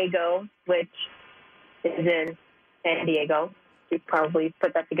San Diego, which is in San Diego. You probably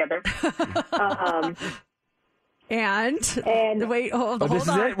put that together. And wait, hold on. This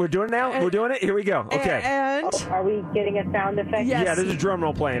is it? We're doing it now? We're doing it? Here we go. Okay. And are we getting a sound effect? Yes. Yeah, there's a drum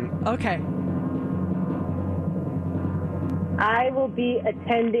roll playing. Okay. I will be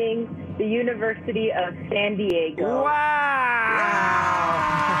attending the University of San Diego.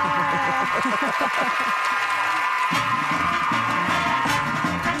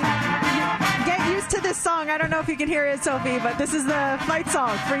 Get used to this song. I don't know if you can hear it, Sophie, but this is the fight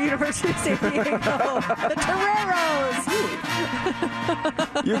song for University of San Diego. The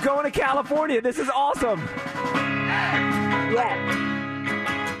Toreros. You're going to California. This is awesome. Yes.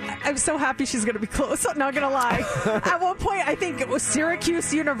 I'm so happy she's going to be close. I'm not going to lie. At one point, I think it was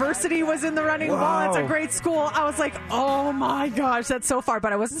Syracuse University was in the running. Wow, it's a great school. I was like, oh my gosh, that's so far.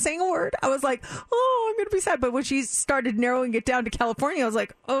 But I wasn't saying a word. I was like, oh, I'm going to be sad. But when she started narrowing it down to California, I was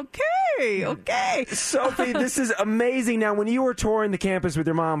like, okay. Sophie, this is amazing. Now, when you were touring the campus with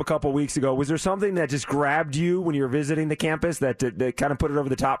your mom a couple weeks ago, was there something that just grabbed you when you were visiting the campus that kind of put it over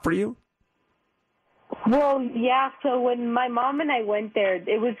the top for you? Well, yeah, so when my mom and I went there,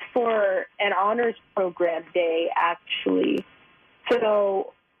 it was for an honors program day, actually.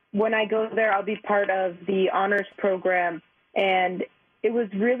 So when I go there, I'll be part of the honors program. And it was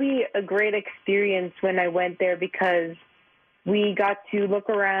really a great experience when I went there because we got to look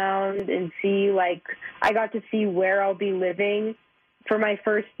around and see, I got to see where I'll be living. for my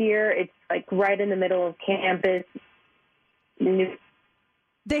first year, it's like right in the middle of campus.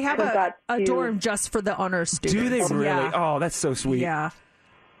 They have a dorm just for the honors students. Do they really? Yeah. Oh, that's so sweet. Yeah.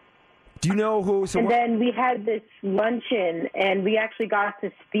 Do you know who? So and then we had this luncheon, and we actually got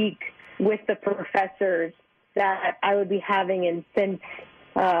to speak with the professors that I would be having. And since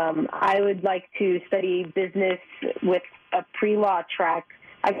I would like to study business with a pre-law track,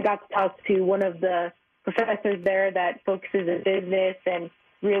 I got to talk to one of the professors there that focuses in business and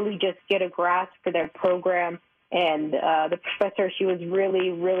really just get a grasp for their program. And the professor, she was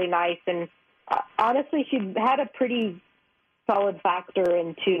really, really nice. And honestly, she had a pretty solid factor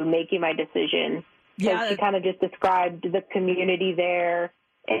into making my decision. Yeah. She kind of just described the community there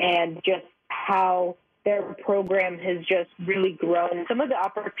and just how their program has just really grown. Some of the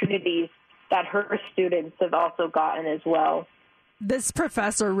opportunities that her students have also gotten as well. This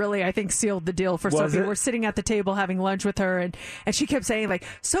professor really, I think, sealed the deal for Sophie. We're sitting at the table having lunch with her, and she kept saying, like,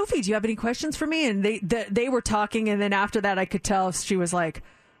 Sophie, do you have any questions for me? And they were talking, and then after that, I could tell she was like,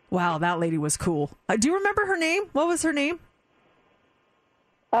 wow, that lady was cool. Do you remember her name? What was her name?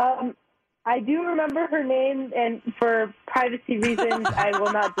 I do remember her name, and for privacy reasons, I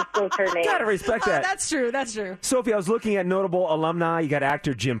will not disclose her name. Gotta respect that. That's true. That's true. Sophie, I was looking at notable alumni. You got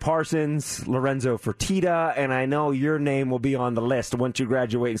actor Jim Parsons, Lorenzo Fertitta, and I know your name will be on the list once you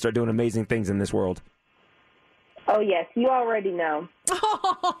graduate and start doing amazing things in this world. Oh, yes. You already know.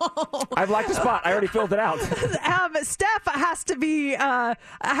 I've locked the spot. I already filled it out. Steph has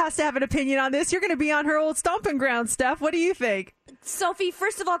to have an opinion on this. You're going to be on her old stomping ground, Steph. What do you think? Sophie,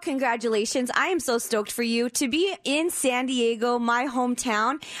 first of all, congratulations. I am so stoked for you to be in San Diego, my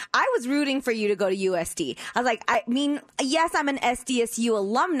hometown. I was rooting for you to go to USD. I was like, I mean, yes, I'm an SDSU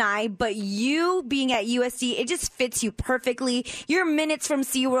alumni, but you being at USD, it just fits you perfectly. You're minutes from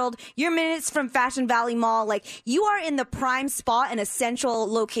SeaWorld. You're minutes from Fashion Valley Mall. Like, you are in the prime spot in a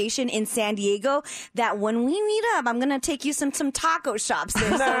central location in San Diego that when we meet up, I'm going to take you some taco shops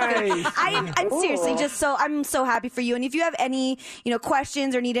there. Nice. I'm seriously I'm so happy for you. And if you have any,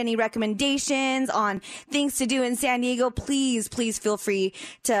 questions or need any recommendations on things to do in San Diego, please feel free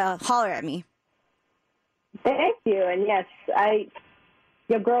to holler at me. Thank you. And yes,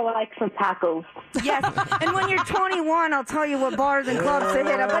 your girl likes some tacos. Yes. And when you're 21, I'll tell you what bars and clubs to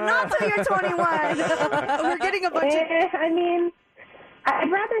hit up, but not till you're 21. We're getting a bunch of... I mean,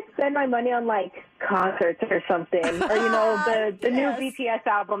 I'd rather spend my money on, like, concerts or something. Or, the new BTS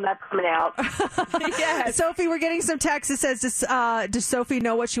album that's coming out. Yeah. Sophie, we're getting some texts. It says, does Sophie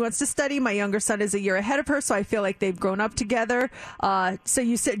know what she wants to study? My younger son is a year ahead of her, so I feel like they've grown up together. So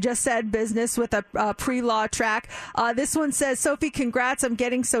you just said business with a pre-law track. This one says, Sophie, congrats. I'm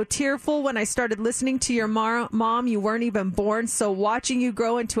getting so tearful. When I started listening to your mom, you weren't even born. So watching you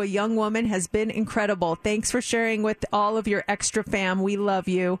grow into a young woman has been incredible. Thanks for sharing with all of your extra fam. We love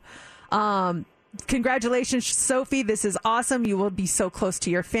you. Congratulations, Sophie. This is awesome. You will be so close to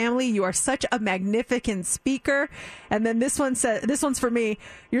your family. You are such a magnificent speaker. And then this one's for me.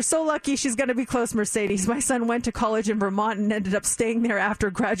 You're so lucky she's going to be close, Mercedes. My son went to college in Vermont and ended up staying there after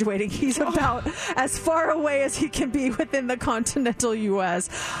graduating. He's about as far away as he can be within the continental U.S.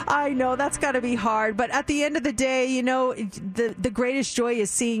 I know that's got to be hard. But at the end of the day, the greatest joy is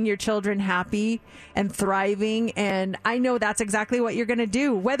seeing your children happy and thriving. And I know that's exactly what you're going to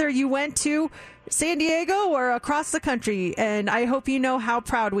do, whether you went to San Diego or across the country. And I hope you know how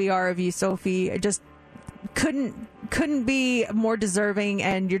proud we are of you, Sophie. I just couldn't be more deserving,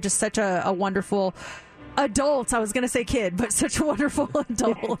 and you're just such a wonderful adult. I was going to say kid, but such a wonderful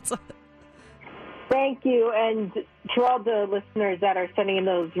adult. Thank you. And to all the listeners that are sending in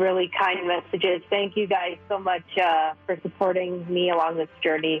those really kind messages, thank you guys so much for supporting me along this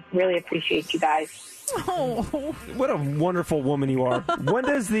journey. Really appreciate you guys. Oh, what a wonderful woman you are. When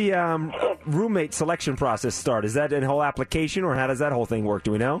does the roommate selection process start? Is that a whole application, or how does that whole thing work?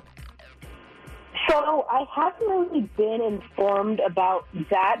 Do we know? So I haven't really been informed about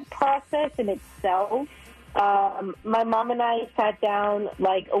that process in itself. My mom and I sat down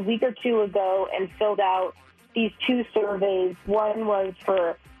like a week or two ago and filled out these two surveys. One was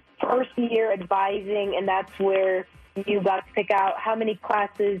for first year advising, and that's where you got to pick out how many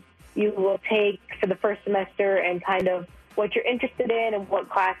classes you will take for the first semester and kind of what you're interested in and what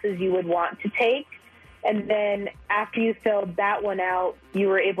classes you would want to take. And then after you filled that one out, you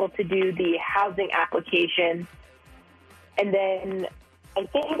were able to do the housing application. And then I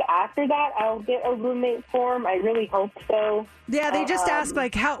think after that I'll get a roommate form. I really hope so. Yeah, they just ask,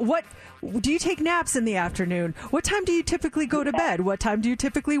 like, what do you take naps in the afternoon? What time do you typically go to bed? What time do you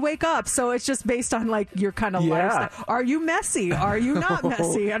typically wake up? So it's just based on, like, your kind of lifestyle. Are you messy? Are you not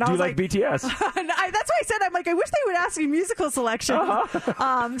messy? And do you like BTS? That's why I said, I'm like, I wish they would ask me musical selection.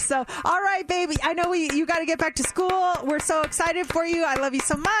 So, all right, baby. I know you got to get back to school. We're so excited for you. I love you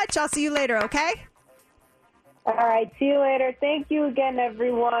so much. I'll see you later, okay? All right, see you later. Thank you again,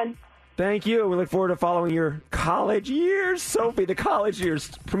 everyone. Thank you. We look forward to following your college years. Sophie, the college years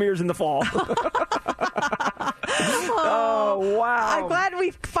premieres in the fall. Oh, wow. I'm glad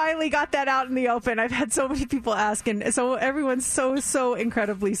we finally got that out in the open. I've had so many people ask, and so everyone's so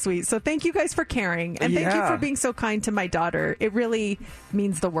incredibly sweet. So thank you guys for caring, and thank you for being so kind to my daughter. It really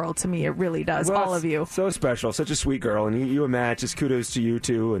means the world to me. It really does. Well, all of you. So special. Such a sweet girl. And you and Matt, just kudos to you,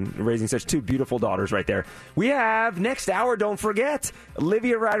 too, and raising such two beautiful daughters right there. We have next hour, don't forget,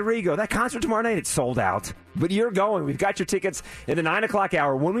 Olivia Rodrigo. That concert tomorrow night, it's sold out. But you're going. We've got your tickets in the 9 o'clock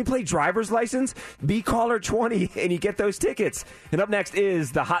hour. When we play driver's license, be caller 20, and you get those tickets. And up next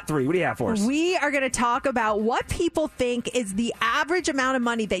is the Hot 3. What do you have for us? We are going to talk about what people think is the average amount of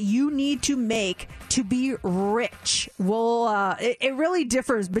money that you need to make to be rich. Well, it really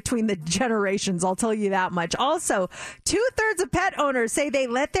differs between the generations, I'll tell you that much. Also, 2/3 of pet owners say they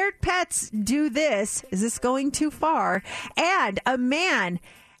let their pets do this. Is this going too far? And a man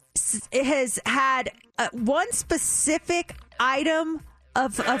has had one specific item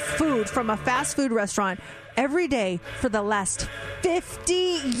of food from a fast food restaurant every day for the last 50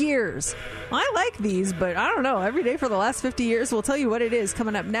 years. I like these, but I don't know. Every day for the last 50 years. We'll tell you what it is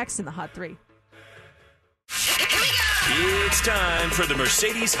coming up next in the Hot 3. It's time for the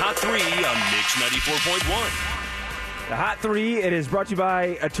Mercedes Hot 3 on Mix 94.1. The Hot 3, it is brought to you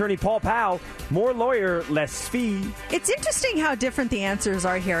by attorney Paul Powell. More lawyer, less fee. It's interesting how different the answers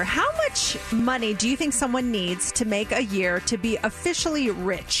are here. How much money do you think someone needs to make a year to be officially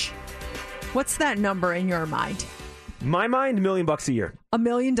rich? What's that number in your mind? My mind, $1 million a year. $1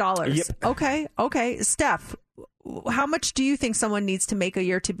 million. Yep. Okay. Steph, how much do you think someone needs to make a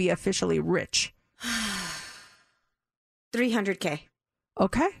year to be officially rich? $300K.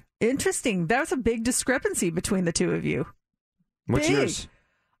 Okay. Interesting. That's a big discrepancy between the two of you. What's big. yours?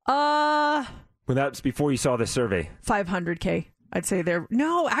 Well, that's before you saw this survey. $500K. I'd say there.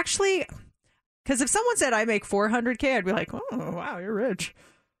 No, actually, because if someone said I make $400K, I'd be like, oh, wow, you're rich.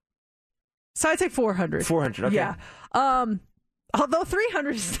 So I'd say 400. 400, okay. Yeah. Although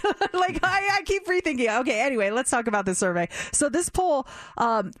 300 is like, I keep rethinking. Okay, anyway, let's talk about this survey. So this poll,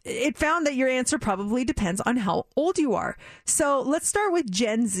 it found that your answer probably depends on how old you are. So let's start with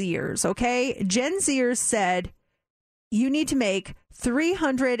Gen Zers, okay? Gen Zers said you need to make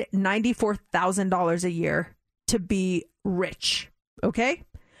 $394,000 a year to be rich, okay?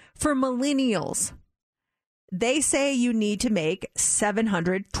 For millennials, they say you need to make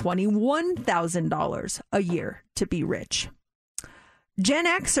 $721,000 a year to be rich. Gen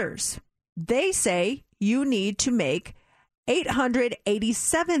Xers, they say you need to make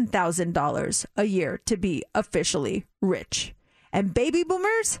 $887,000 a year to be officially rich. And baby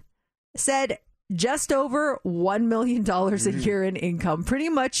boomers said just over $1 million a year in income. Pretty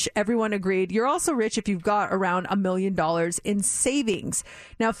much everyone agreed. You're also rich if you've got around $1 million in savings.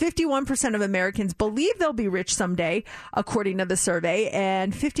 Now, 51% of Americans believe they'll be rich someday, according to the survey.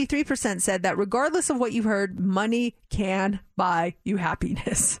 And 53% said that regardless of what you've heard, money can buy you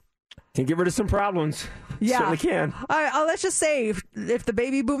happiness. Can get rid of some problems. Yeah. Certainly can. Let's just say if the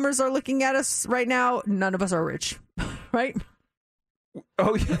baby boomers are looking at us right now, none of us are rich, right?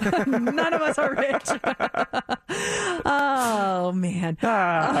 Oh, yeah. None of us are rich. Oh, man.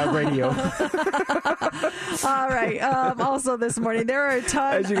 Radio. All right. Also this morning, there are a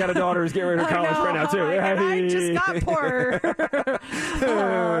ton. As you got a daughter who's getting ready to college right now, too. I just got poorer.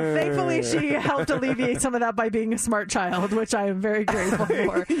 Thankfully, she helped alleviate some of that by being a smart child, which I am very grateful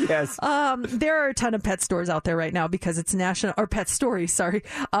for. Yes. There are a ton of pet stores out there right now because it's Pet Stories,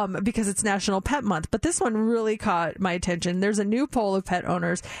 because it's National Pet Month. But this one really caught my attention. There's a new poll of pet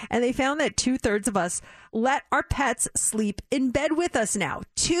owners, and they found that 2/3 of us let our pets sleep in bed with us now.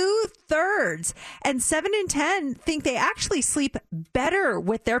 2/3. And 7 in 10 think they actually sleep better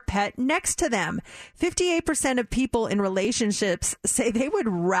with their pet next to them. 58% of people in relationships say they would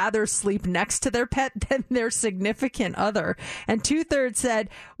rather sleep next to their pet than their significant other. And 2/3 said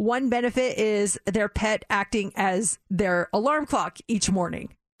one benefit is their pet acting as their alarm clock each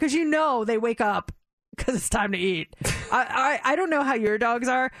morning. Because they wake up because it's time to eat. I don't know how your dogs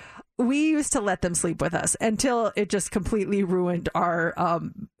are. We used to let them sleep with us until it just completely ruined our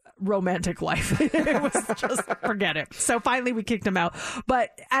romantic life. It was just, forget it. So finally we kicked him out. But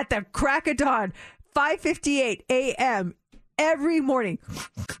at the crack of dawn, 5:58 a.m. every morning,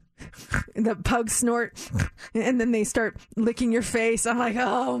 the pugs snort and then they start licking your face. I'm like,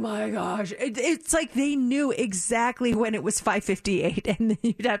 oh my gosh. It's like they knew exactly when it was 5:58 and then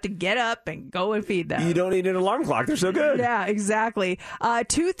you'd have to get up and go and feed them. You don't need an alarm clock. They're so good. Yeah, exactly.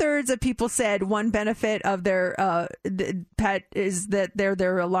 2/3 of people said one benefit of their pet is that they're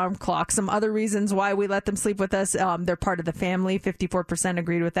their alarm clock. Some other reasons why we let them sleep with us, they're part of the family. 54%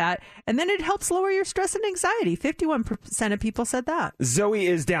 agreed with that. And then it helps lower your stress and anxiety. 51% of people said that. Zoe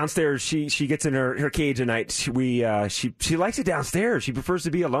is downstairs. She gets in her cage at night. She likes it downstairs. She prefers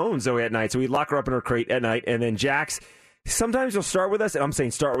to be alone, Zoe, at night. So we lock her up in her crate at night. And then Jax, sometimes he'll start with us, and I'm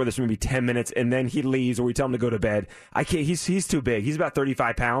saying start with us for maybe 10 minutes, and then he leaves, or we tell him to go to bed. I can't. He's too big. He's about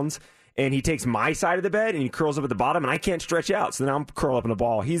 35 pounds. And he takes my side of the bed and he curls up at the bottom, and I can't stretch out. So now I'm curled up in a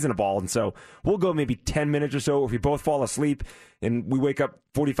ball. He's in a ball. And so we'll go maybe 10 minutes or so. If we both fall asleep and we wake up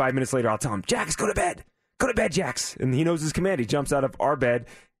 45 minutes later, I'll tell him, Jax, go to bed. Go to bed, Jax. And he knows his command. He jumps out of our bed.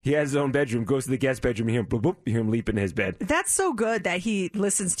 He has his own bedroom, goes to the guest bedroom, you hear him, boop, boop, you hear him leap into his bed. That's so good that he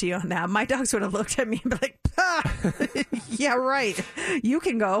listens to you on that. My dogs would have looked at me and be like, yeah, right. You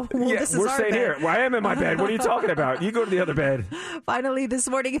can go. Well, yeah, this is we're our staying bed. here. Well, I am in my bed. What are you talking about? You go to the other bed. Finally, this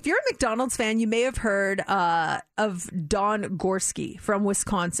morning, if you're a McDonald's fan, you may have heard of Don Gorski from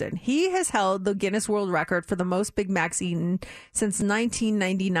Wisconsin. He has held the Guinness World Record for the most Big Macs eaten since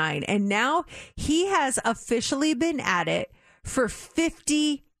 1999. And now he has officially been at it for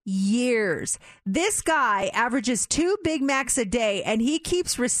 50 years. This guy averages 2 Big Macs a day, and he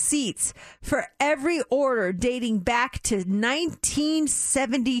keeps receipts for every order dating back to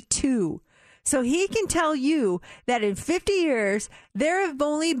 1972. So he can tell you that in 50 years, there have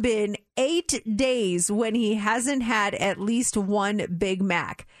only been 8 days when he hasn't had at least one Big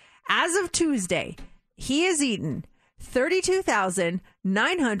Mac. As of Tuesday, he has eaten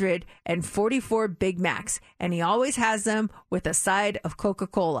 32,944 Big Macs, and he always has them with a side of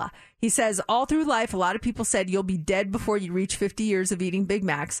Coca-Cola. He says all through life, a lot of people said you'll be dead before you reach 50 years of eating Big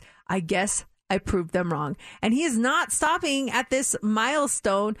Macs. I guess I proved them wrong. And he is not stopping at this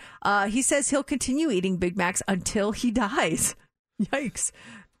milestone. He says he'll continue eating Big Macs until he dies. Yikes.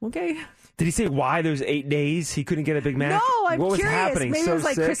 Okay. Did he say why those 8 days he couldn't get a Big Mac? No, I'm what was curious. happening? Maybe So it was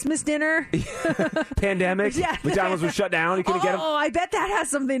like sick? Christmas dinner. Pandemic. Yeah. McDonald's was shut down. He couldn't get him. Oh, I bet that has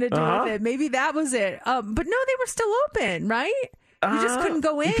something to do Uh-huh. with it. Maybe that was it. But no, they were still open, right? You just couldn't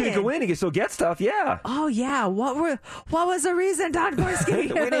go in. You couldn't go in. You could still get stuff. Yeah. Oh yeah. What was the reason, Don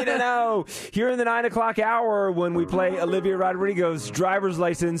Gorski? We need to know. Here in the 9 o'clock hour, when we play Olivia Rodrigo's driver's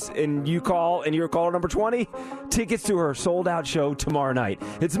license, and you call, and you're caller number 20, tickets to her sold out show tomorrow night.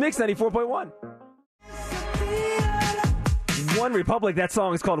 It's Mix 94.1. One Republic, that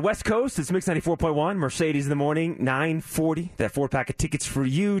song is called West Coast. It's Mix 94.1, Mercedes in the morning, 9:40. That 4-pack of tickets for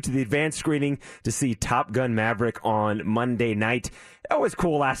you to the advanced screening to see Top Gun Maverick on Monday night. That was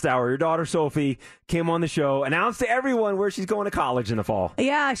cool last hour. Your daughter, Sophie, came on the show, announced to everyone where she's going to college in the fall.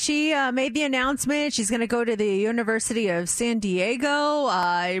 Yeah, she made the announcement. She's going to go to the University of San Diego.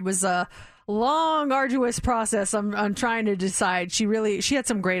 It was a long, arduous process. I'm trying to decide. She had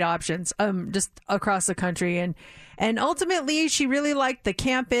some great options just across the country, and ultimately, she really liked the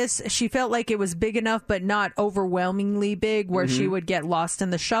campus. She felt like it was big enough, but not overwhelmingly big, where she would get lost in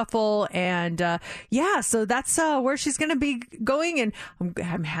the shuffle. And so that's where she's going to be going. And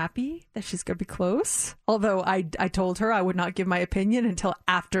I'm happy that she's going to be close. Although I told her I would not give my opinion until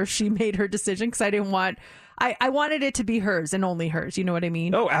after she made her decision, because I didn't want. I wanted it to be hers and only hers. You know what I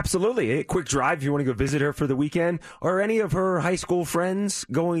mean? Oh, absolutely. A quick drive if you want to go visit her for the weekend. Are any of her high school friends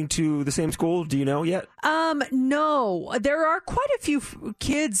going to the same school? Do you know yet? No. There are quite a few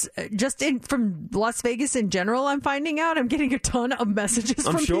kids just from Las Vegas in general. I'm finding out. I'm getting a ton of messages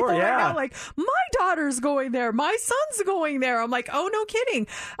from people right now. Like, my daughter's going there. My son's going there. I'm like, oh, no kidding.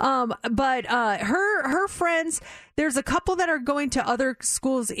 But her friends, there's a couple that are going to other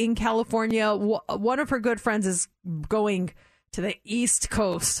schools in California. One of her good friends is going to the East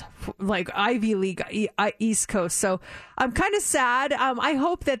Coast, like Ivy League East Coast. So I'm kind of sad. I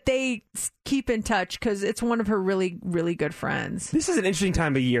hope that they keep in touch, because it's one of her really, really good friends. This is an interesting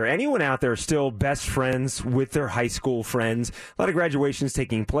time of year. Anyone out there still best friends with their high school friends? A lot of graduations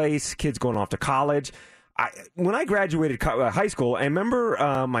taking place, kids going off to college. When I graduated high school, I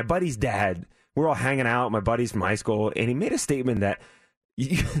remember my buddy's dad. We're all hanging out, my buddies from high school, and he made a statement that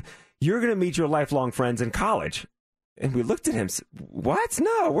you're going to meet your lifelong friends in college. And we looked at him, what?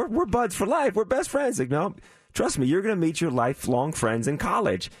 No, we're buds for life. We're best friends. Like, no, trust me, you're going to meet your lifelong friends in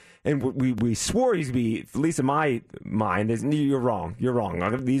college. And we swore he's going to be, at least in my mind, you're wrong. You're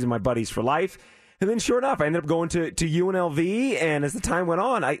wrong. These are my buddies for life. And then sure enough, I ended up going to UNLV, and as the time went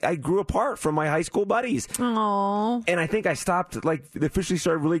on, I grew apart from my high school buddies. Aww. And I think I stopped, officially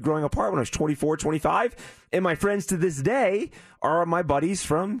started really growing apart when I was 24, 25. And my friends to this day are my buddies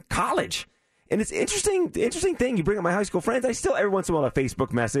from college. And it's interesting thing. You bring up my high school friends. I still, every once in a while, a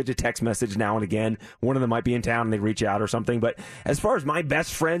Facebook message, a text message now and again. One of them might be in town and they reach out or something. But as far as my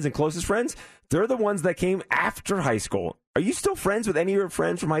best friends and closest friends, they're the ones that came after high school. Are you still friends with any of your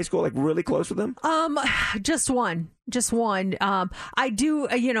friends from high school, like really close with them? Just one. I do,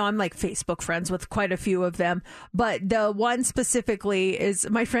 I'm like Facebook friends with quite a few of them, but the one specifically is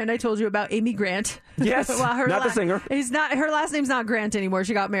my friend I told you about, Amy Grant. Yes, not the singer. Her last name's not Grant anymore.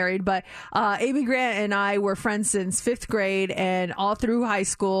 She got married, but Amy Grant and I were friends since 5th grade and all through high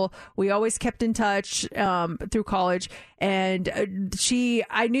school. We always kept in touch through college. And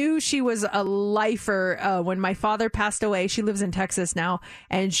I knew she was a lifer when my father passed away. She lives in Texas now,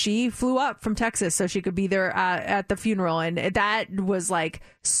 and she flew up from Texas so she could be there at the funeral. And that was like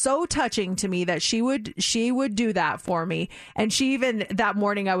so touching to me that she would do that for me. And she even that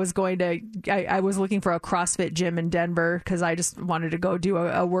morning I was looking for a CrossFit gym in Denver because I just wanted to go do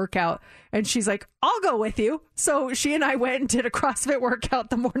a workout. And she's like, I'll go with you. So she and I went and did a CrossFit workout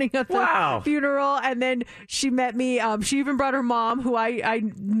the morning of the funeral. And then she met me. She even brought her mom, who I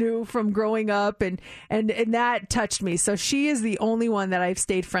knew from growing up. And that touched me. So she is the only one that I've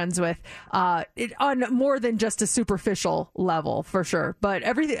stayed friends with on more than just a superficial level, for sure. But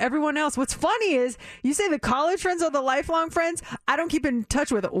everyone else, what's funny is you say the college friends are the lifelong friends. I don't keep in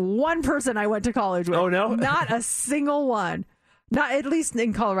touch with one person I went to college with. Oh, no? Not a single one. Not at least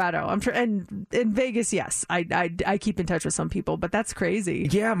in Colorado. I'm sure, and in Vegas, yes, I keep in touch with some people, but that's crazy.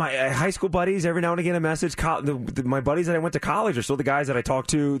 Yeah, my high school buddies. Every now and again, a message. My buddies that I went to college are still the guys that I talk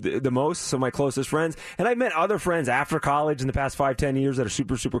to the most. So my closest friends, and I've met other friends after college in the past 5-10 years that are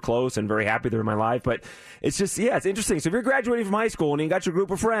super super close and very happy they're in my life. But it's just it's interesting. So if you're graduating from high school and you got your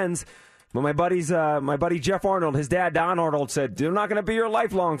group of friends. Well, my buddy Jeff Arnold, his dad Don Arnold said, "They're not going to be your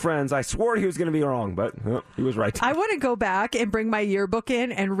lifelong friends." I swore he was going to be wrong, but he was right. I want to go back and bring my yearbook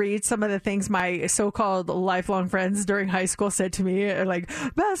in and read some of the things my so-called lifelong friends during high school said to me, like,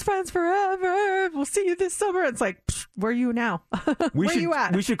 "Best friends forever. We'll see you this summer." It's like, where are you now? Where are you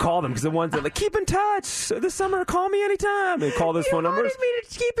at? We should call them because the ones that like keep in touch this summer. Call me anytime. They call those phone numbers. You wanted me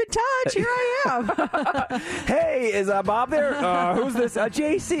to keep in touch. Here I am. Hey, is Bob there? Who's this?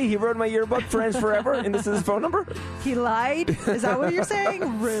 JC. He wrote my yearbook. Friends forever, and this is his phone number. He lied. Is that what you're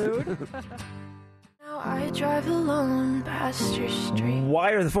saying? Rude. Now I drive alone past your street.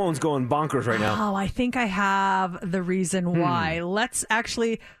 Why are the phones going bonkers right now? Oh, I think I have the reason why. Let's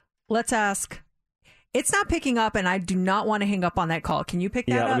ask. It's not picking up, and I do not want to hang up on that call. Can you pick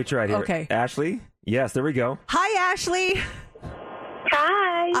that up? Yeah, let me try it here. Okay. Ashley? Yes, there we go. Hi, Ashley.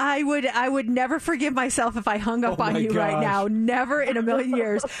 Hi. I would never forgive myself if I hung up on you right now. Never in a million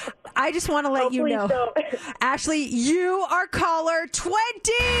years. I just want to let you know. Don't. Ashley, you are caller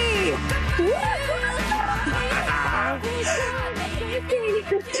 20.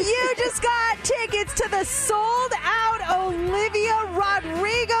 You just got tickets to the sold-out Olivia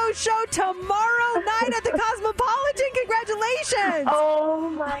Rodrigo show tomorrow night at the Cosmopolitan. Congratulations! Oh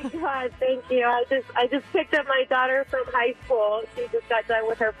my God, thank you. I just picked up my daughter from high school. She just got done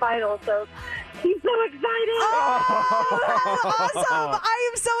with her final, so she's so excited. Oh, awesome!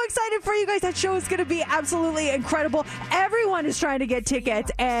 I am so excited for you guys. That show is going to be absolutely incredible. Everyone is trying to get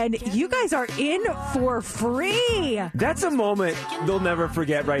tickets, and you guys are in for free. That's a moment they'll never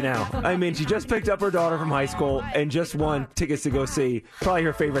forget right now. I mean, she just picked up her daughter from high school and just won tickets to go see probably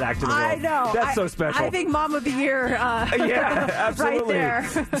her favorite act in the world. I know. That's so special. I think Mom of the Year. Yeah, absolutely. Right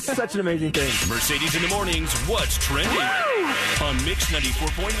there. Such an amazing thing. Mercedes in the mornings. What's trending on Mix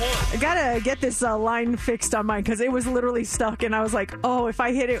 94.1? I gotta get this line fixed on mine because it was literally stuck, and I was like, "Oh, if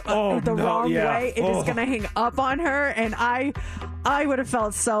I hit it the wrong way, it is gonna hang up on her," and I would have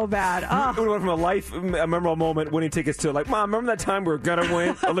felt so bad. We went from a memorable moment winning tickets to like, Mom, remember that time we were gonna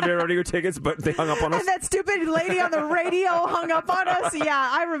win Olivia Rodrigo tickets, but they hung up on us? And that stupid lady on the radio hung up on us? Yeah,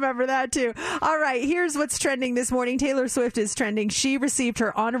 I remember that too. All right, here's what's trending this morning. Taylor Swift is trending. She received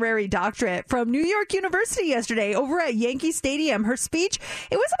her honorary doctorate from New York University yesterday over at Yankee Stadium. Her speech,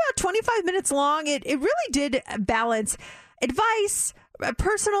 it was about 25 minutes long. It really did balance advice,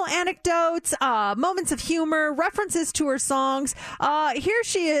 personal anecdotes, moments of humor, references to her songs. Here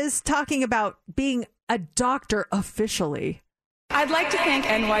she is talking about being a doctor officially. I'd like to thank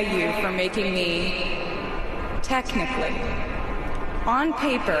NYU for making me, technically, on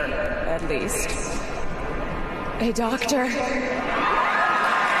paper at least, a doctor.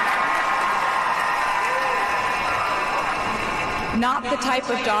 Not the type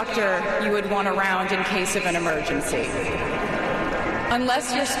of doctor you would want around in case of an emergency.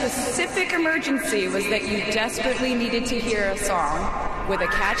 Unless your specific emergency was that you desperately needed to hear a song with a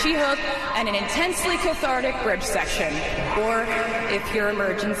catchy hook and an intensely cathartic bridge section. Or if your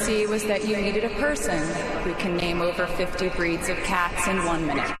emergency was that you needed a person who can name over 50 breeds of cats in 1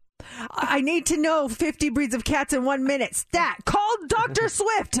 minute. I need to know 50 breeds of cats in 1 minute. Stat. Call Dr.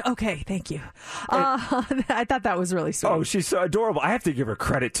 Swift. Okay, thank you. I thought that was really sweet. Oh, she's so adorable. I have to give her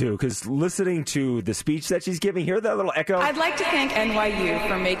credit, too, because listening to the speech that she's giving, hear that little echo? I'd like to thank NYU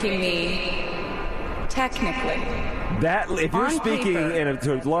for making me technically. That if you're on speaking paper.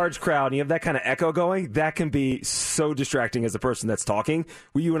 to a large crowd and you have that kind of echo going, that can be so distracting as the person that's talking.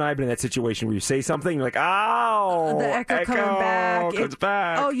 Well, you and I have been in that situation where you say something, you're like, "Ow!" The echo coming back. comes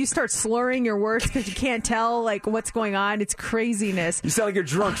back. Oh, you start slurring your words because you can't tell like what's going on. It's craziness. You sound like you're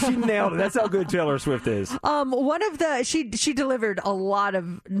drunk. She nailed it. That's how good Taylor Swift is. One of the she delivered a lot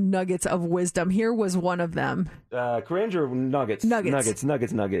of nuggets of wisdom. Here was one of them. Cringe or nuggets? Nuggets.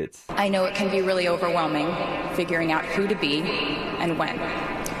 Nuggets. I know it can be really overwhelming figuring out who to be and when,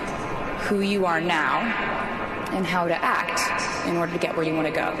 who you are now, and how to act in order to get where you want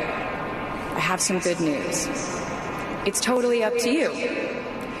to go. I have some good news. It's totally up to you.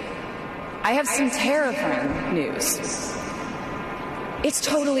 I have some terrifying news. It's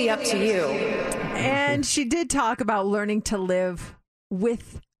totally up to you. And she did talk about learning to live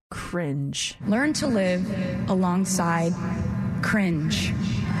with cringe. Learn to live alongside cringe.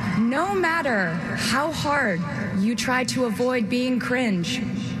 No matter how hard you try to avoid being cringe,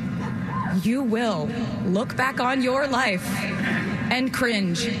 you will look back on your life and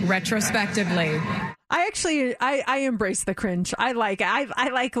cringe retrospectively. I embrace the cringe. I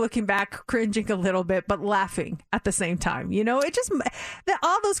like looking back, cringing a little bit, but laughing at the same time. You know, it just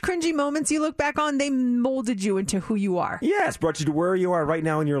all those cringy moments you look back on, they molded you into who you are. Yes, brought you to where you are right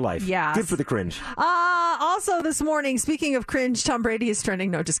now in your life. Yes. Good for the cringe. Also this morning, speaking of cringe, Tom Brady is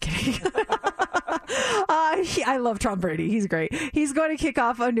trending. No, just kidding. I love Tom Brady. He's great. He's going to kick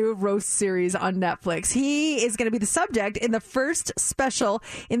off a new roast series on Netflix. He is going to be the subject in the first special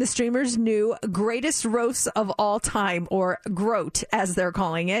in the streamer's new Greatest Roasts of All Time, or GROAT, as they're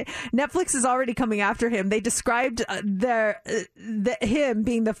calling it. Netflix is already coming after him. They described him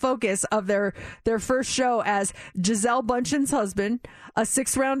being the focus of their first show as Gisele Bundchen's husband, a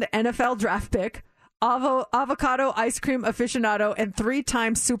 6th-round NFL draft pick, avocado ice cream aficionado, and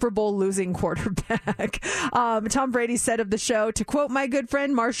 3-time Super Bowl losing quarterback. Tom Brady said of the show, to quote my good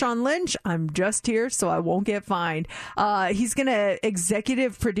friend Marshawn Lynch, "I'm just here so I won't get fined." He's going to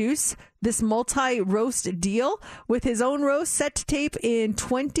executive produce this multi-roast deal with his own roast set to tape in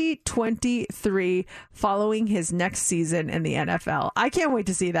 2023 following his next season in the NFL. I can't wait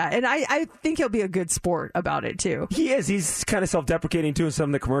to see that. And I think he'll be a good sport about it, too. He is. He's kind of self-deprecating, too, in some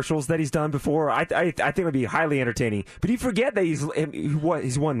of the commercials that he's done before. I think it would be highly entertaining. But you forget that he's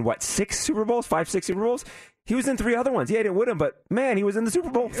won, 6 Super Bowls? 5-6 Super Bowls? He was in 3 other ones. Yeah, he didn't win them, but man, he was in the Super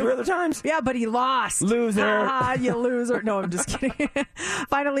Bowl 3 other times. Yeah, but he lost. Loser. You loser. No, I'm just kidding.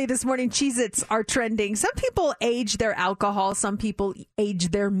 Finally, this morning, Cheez-Its are trending. Some people age their alcohol. Some people age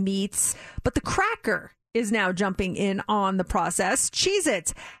their meats. But the cracker is now jumping in on the process.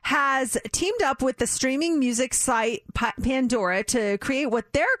 Cheez-Its has teamed up with the streaming music site Pandora to create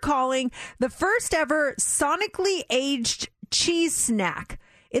what they're calling the first ever sonically aged cheese snack,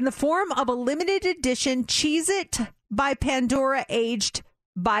 in the form of a limited edition Cheez-It by Pandora aged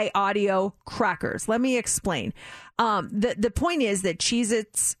by audio crackers. Let me explain. The point is that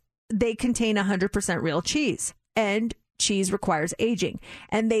Cheez-Its, they contain 100% real cheese, and cheese requires aging.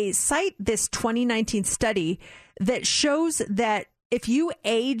 And they cite this 2019 study that shows that if you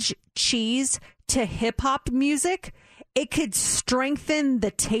age cheese to hip hop music, it could strengthen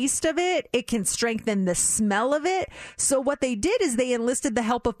the taste of it. It can strengthen the smell of it. So what they did is they enlisted the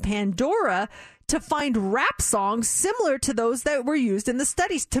help of Pandora to find rap songs similar to those that were used in the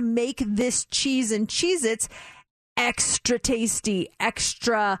studies to make this cheese and Cheez-Its extra tasty,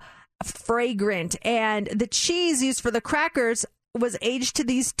 extra fragrant. And the cheese used for the crackers was aged to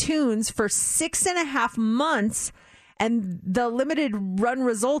these tunes for 6.5 months. And the limited run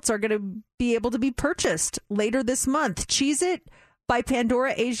results are going to be able to be purchased later this month. Cheez-It by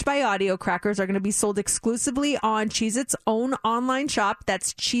Pandora aged by audio crackers are going to be sold exclusively on Cheez-It's own online shop.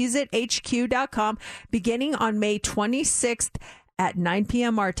 That's CheezItHQ.com, beginning on May 26th at 9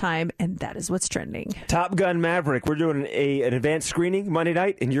 p.m. our time. And that is what's trending. Top Gun Maverick. We're doing an advanced screening Monday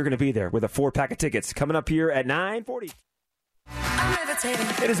night, and you're going to be there with a 4-pack of tickets coming up here at 9:40.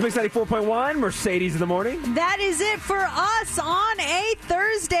 It is Mix 94.1, Mercedes in the morning. That is it for us on a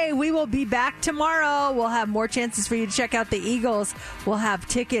Thursday. We will be back tomorrow. We'll have more chances for you to check out the Eagles. We'll have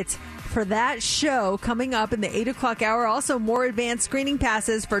tickets for that show coming up in the 8 o'clock hour. Also, more advanced screening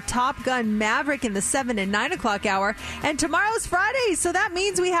passes for Top Gun Maverick in the 7 and 9 o'clock hour. And tomorrow's Friday, so that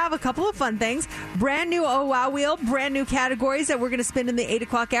means we have a couple of fun things. Brand new Oh Wow Wheel, brand new categories that we're going to spin in the 8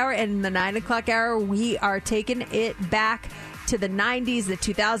 o'clock hour. And in the 9 o'clock hour, we are taking it back to the 90s, the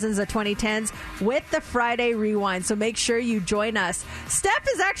 2000s, the 2010s with the Friday Rewind. So make sure you join us. Steph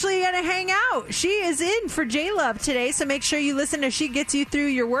is actually going to hang out. She is in for J-Love today, so make sure you listen as she gets you through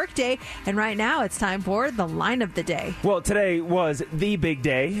your workday. And right now, it's time for the line of the day. Well, today was the big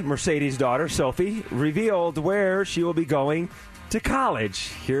day. Mercedes' daughter, Sophie, revealed where she will be going to college.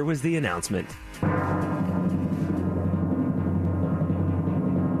 Here was the announcement.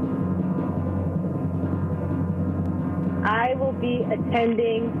 I will be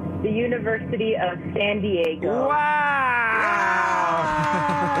attending the University of San Diego.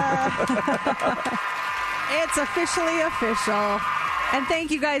 It's officially official. And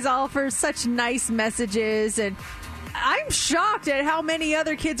thank you guys all for such nice messages. And I'm shocked at how many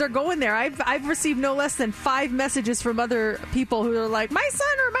other kids are going there. I've received no less than 5 messages from other people who are like, my son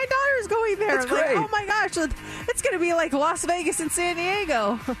or my daughter is going there. That's Like, great. oh my gosh, it's going to be like Las Vegas and San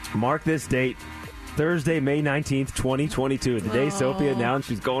Diego. Mark this date. Thursday, May 19th, 2022. The day Sophie announced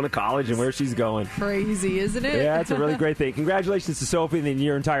she's going to college and where she's going. Crazy, isn't it? Yeah, it's a really great thing. Congratulations to Sophie and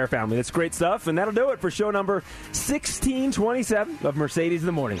your entire family. That's great stuff. And that'll do it for show number 1627 of Mercedes in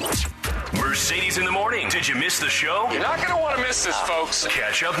the Morning. Mercedes in the morning. Did you miss the show? You're not going to want to miss this, folks.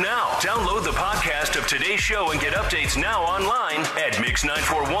 Catch up now. Download the podcast of today's show and get updates now online at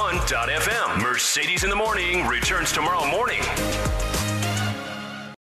mix941.fm. Mercedes in the morning returns tomorrow morning.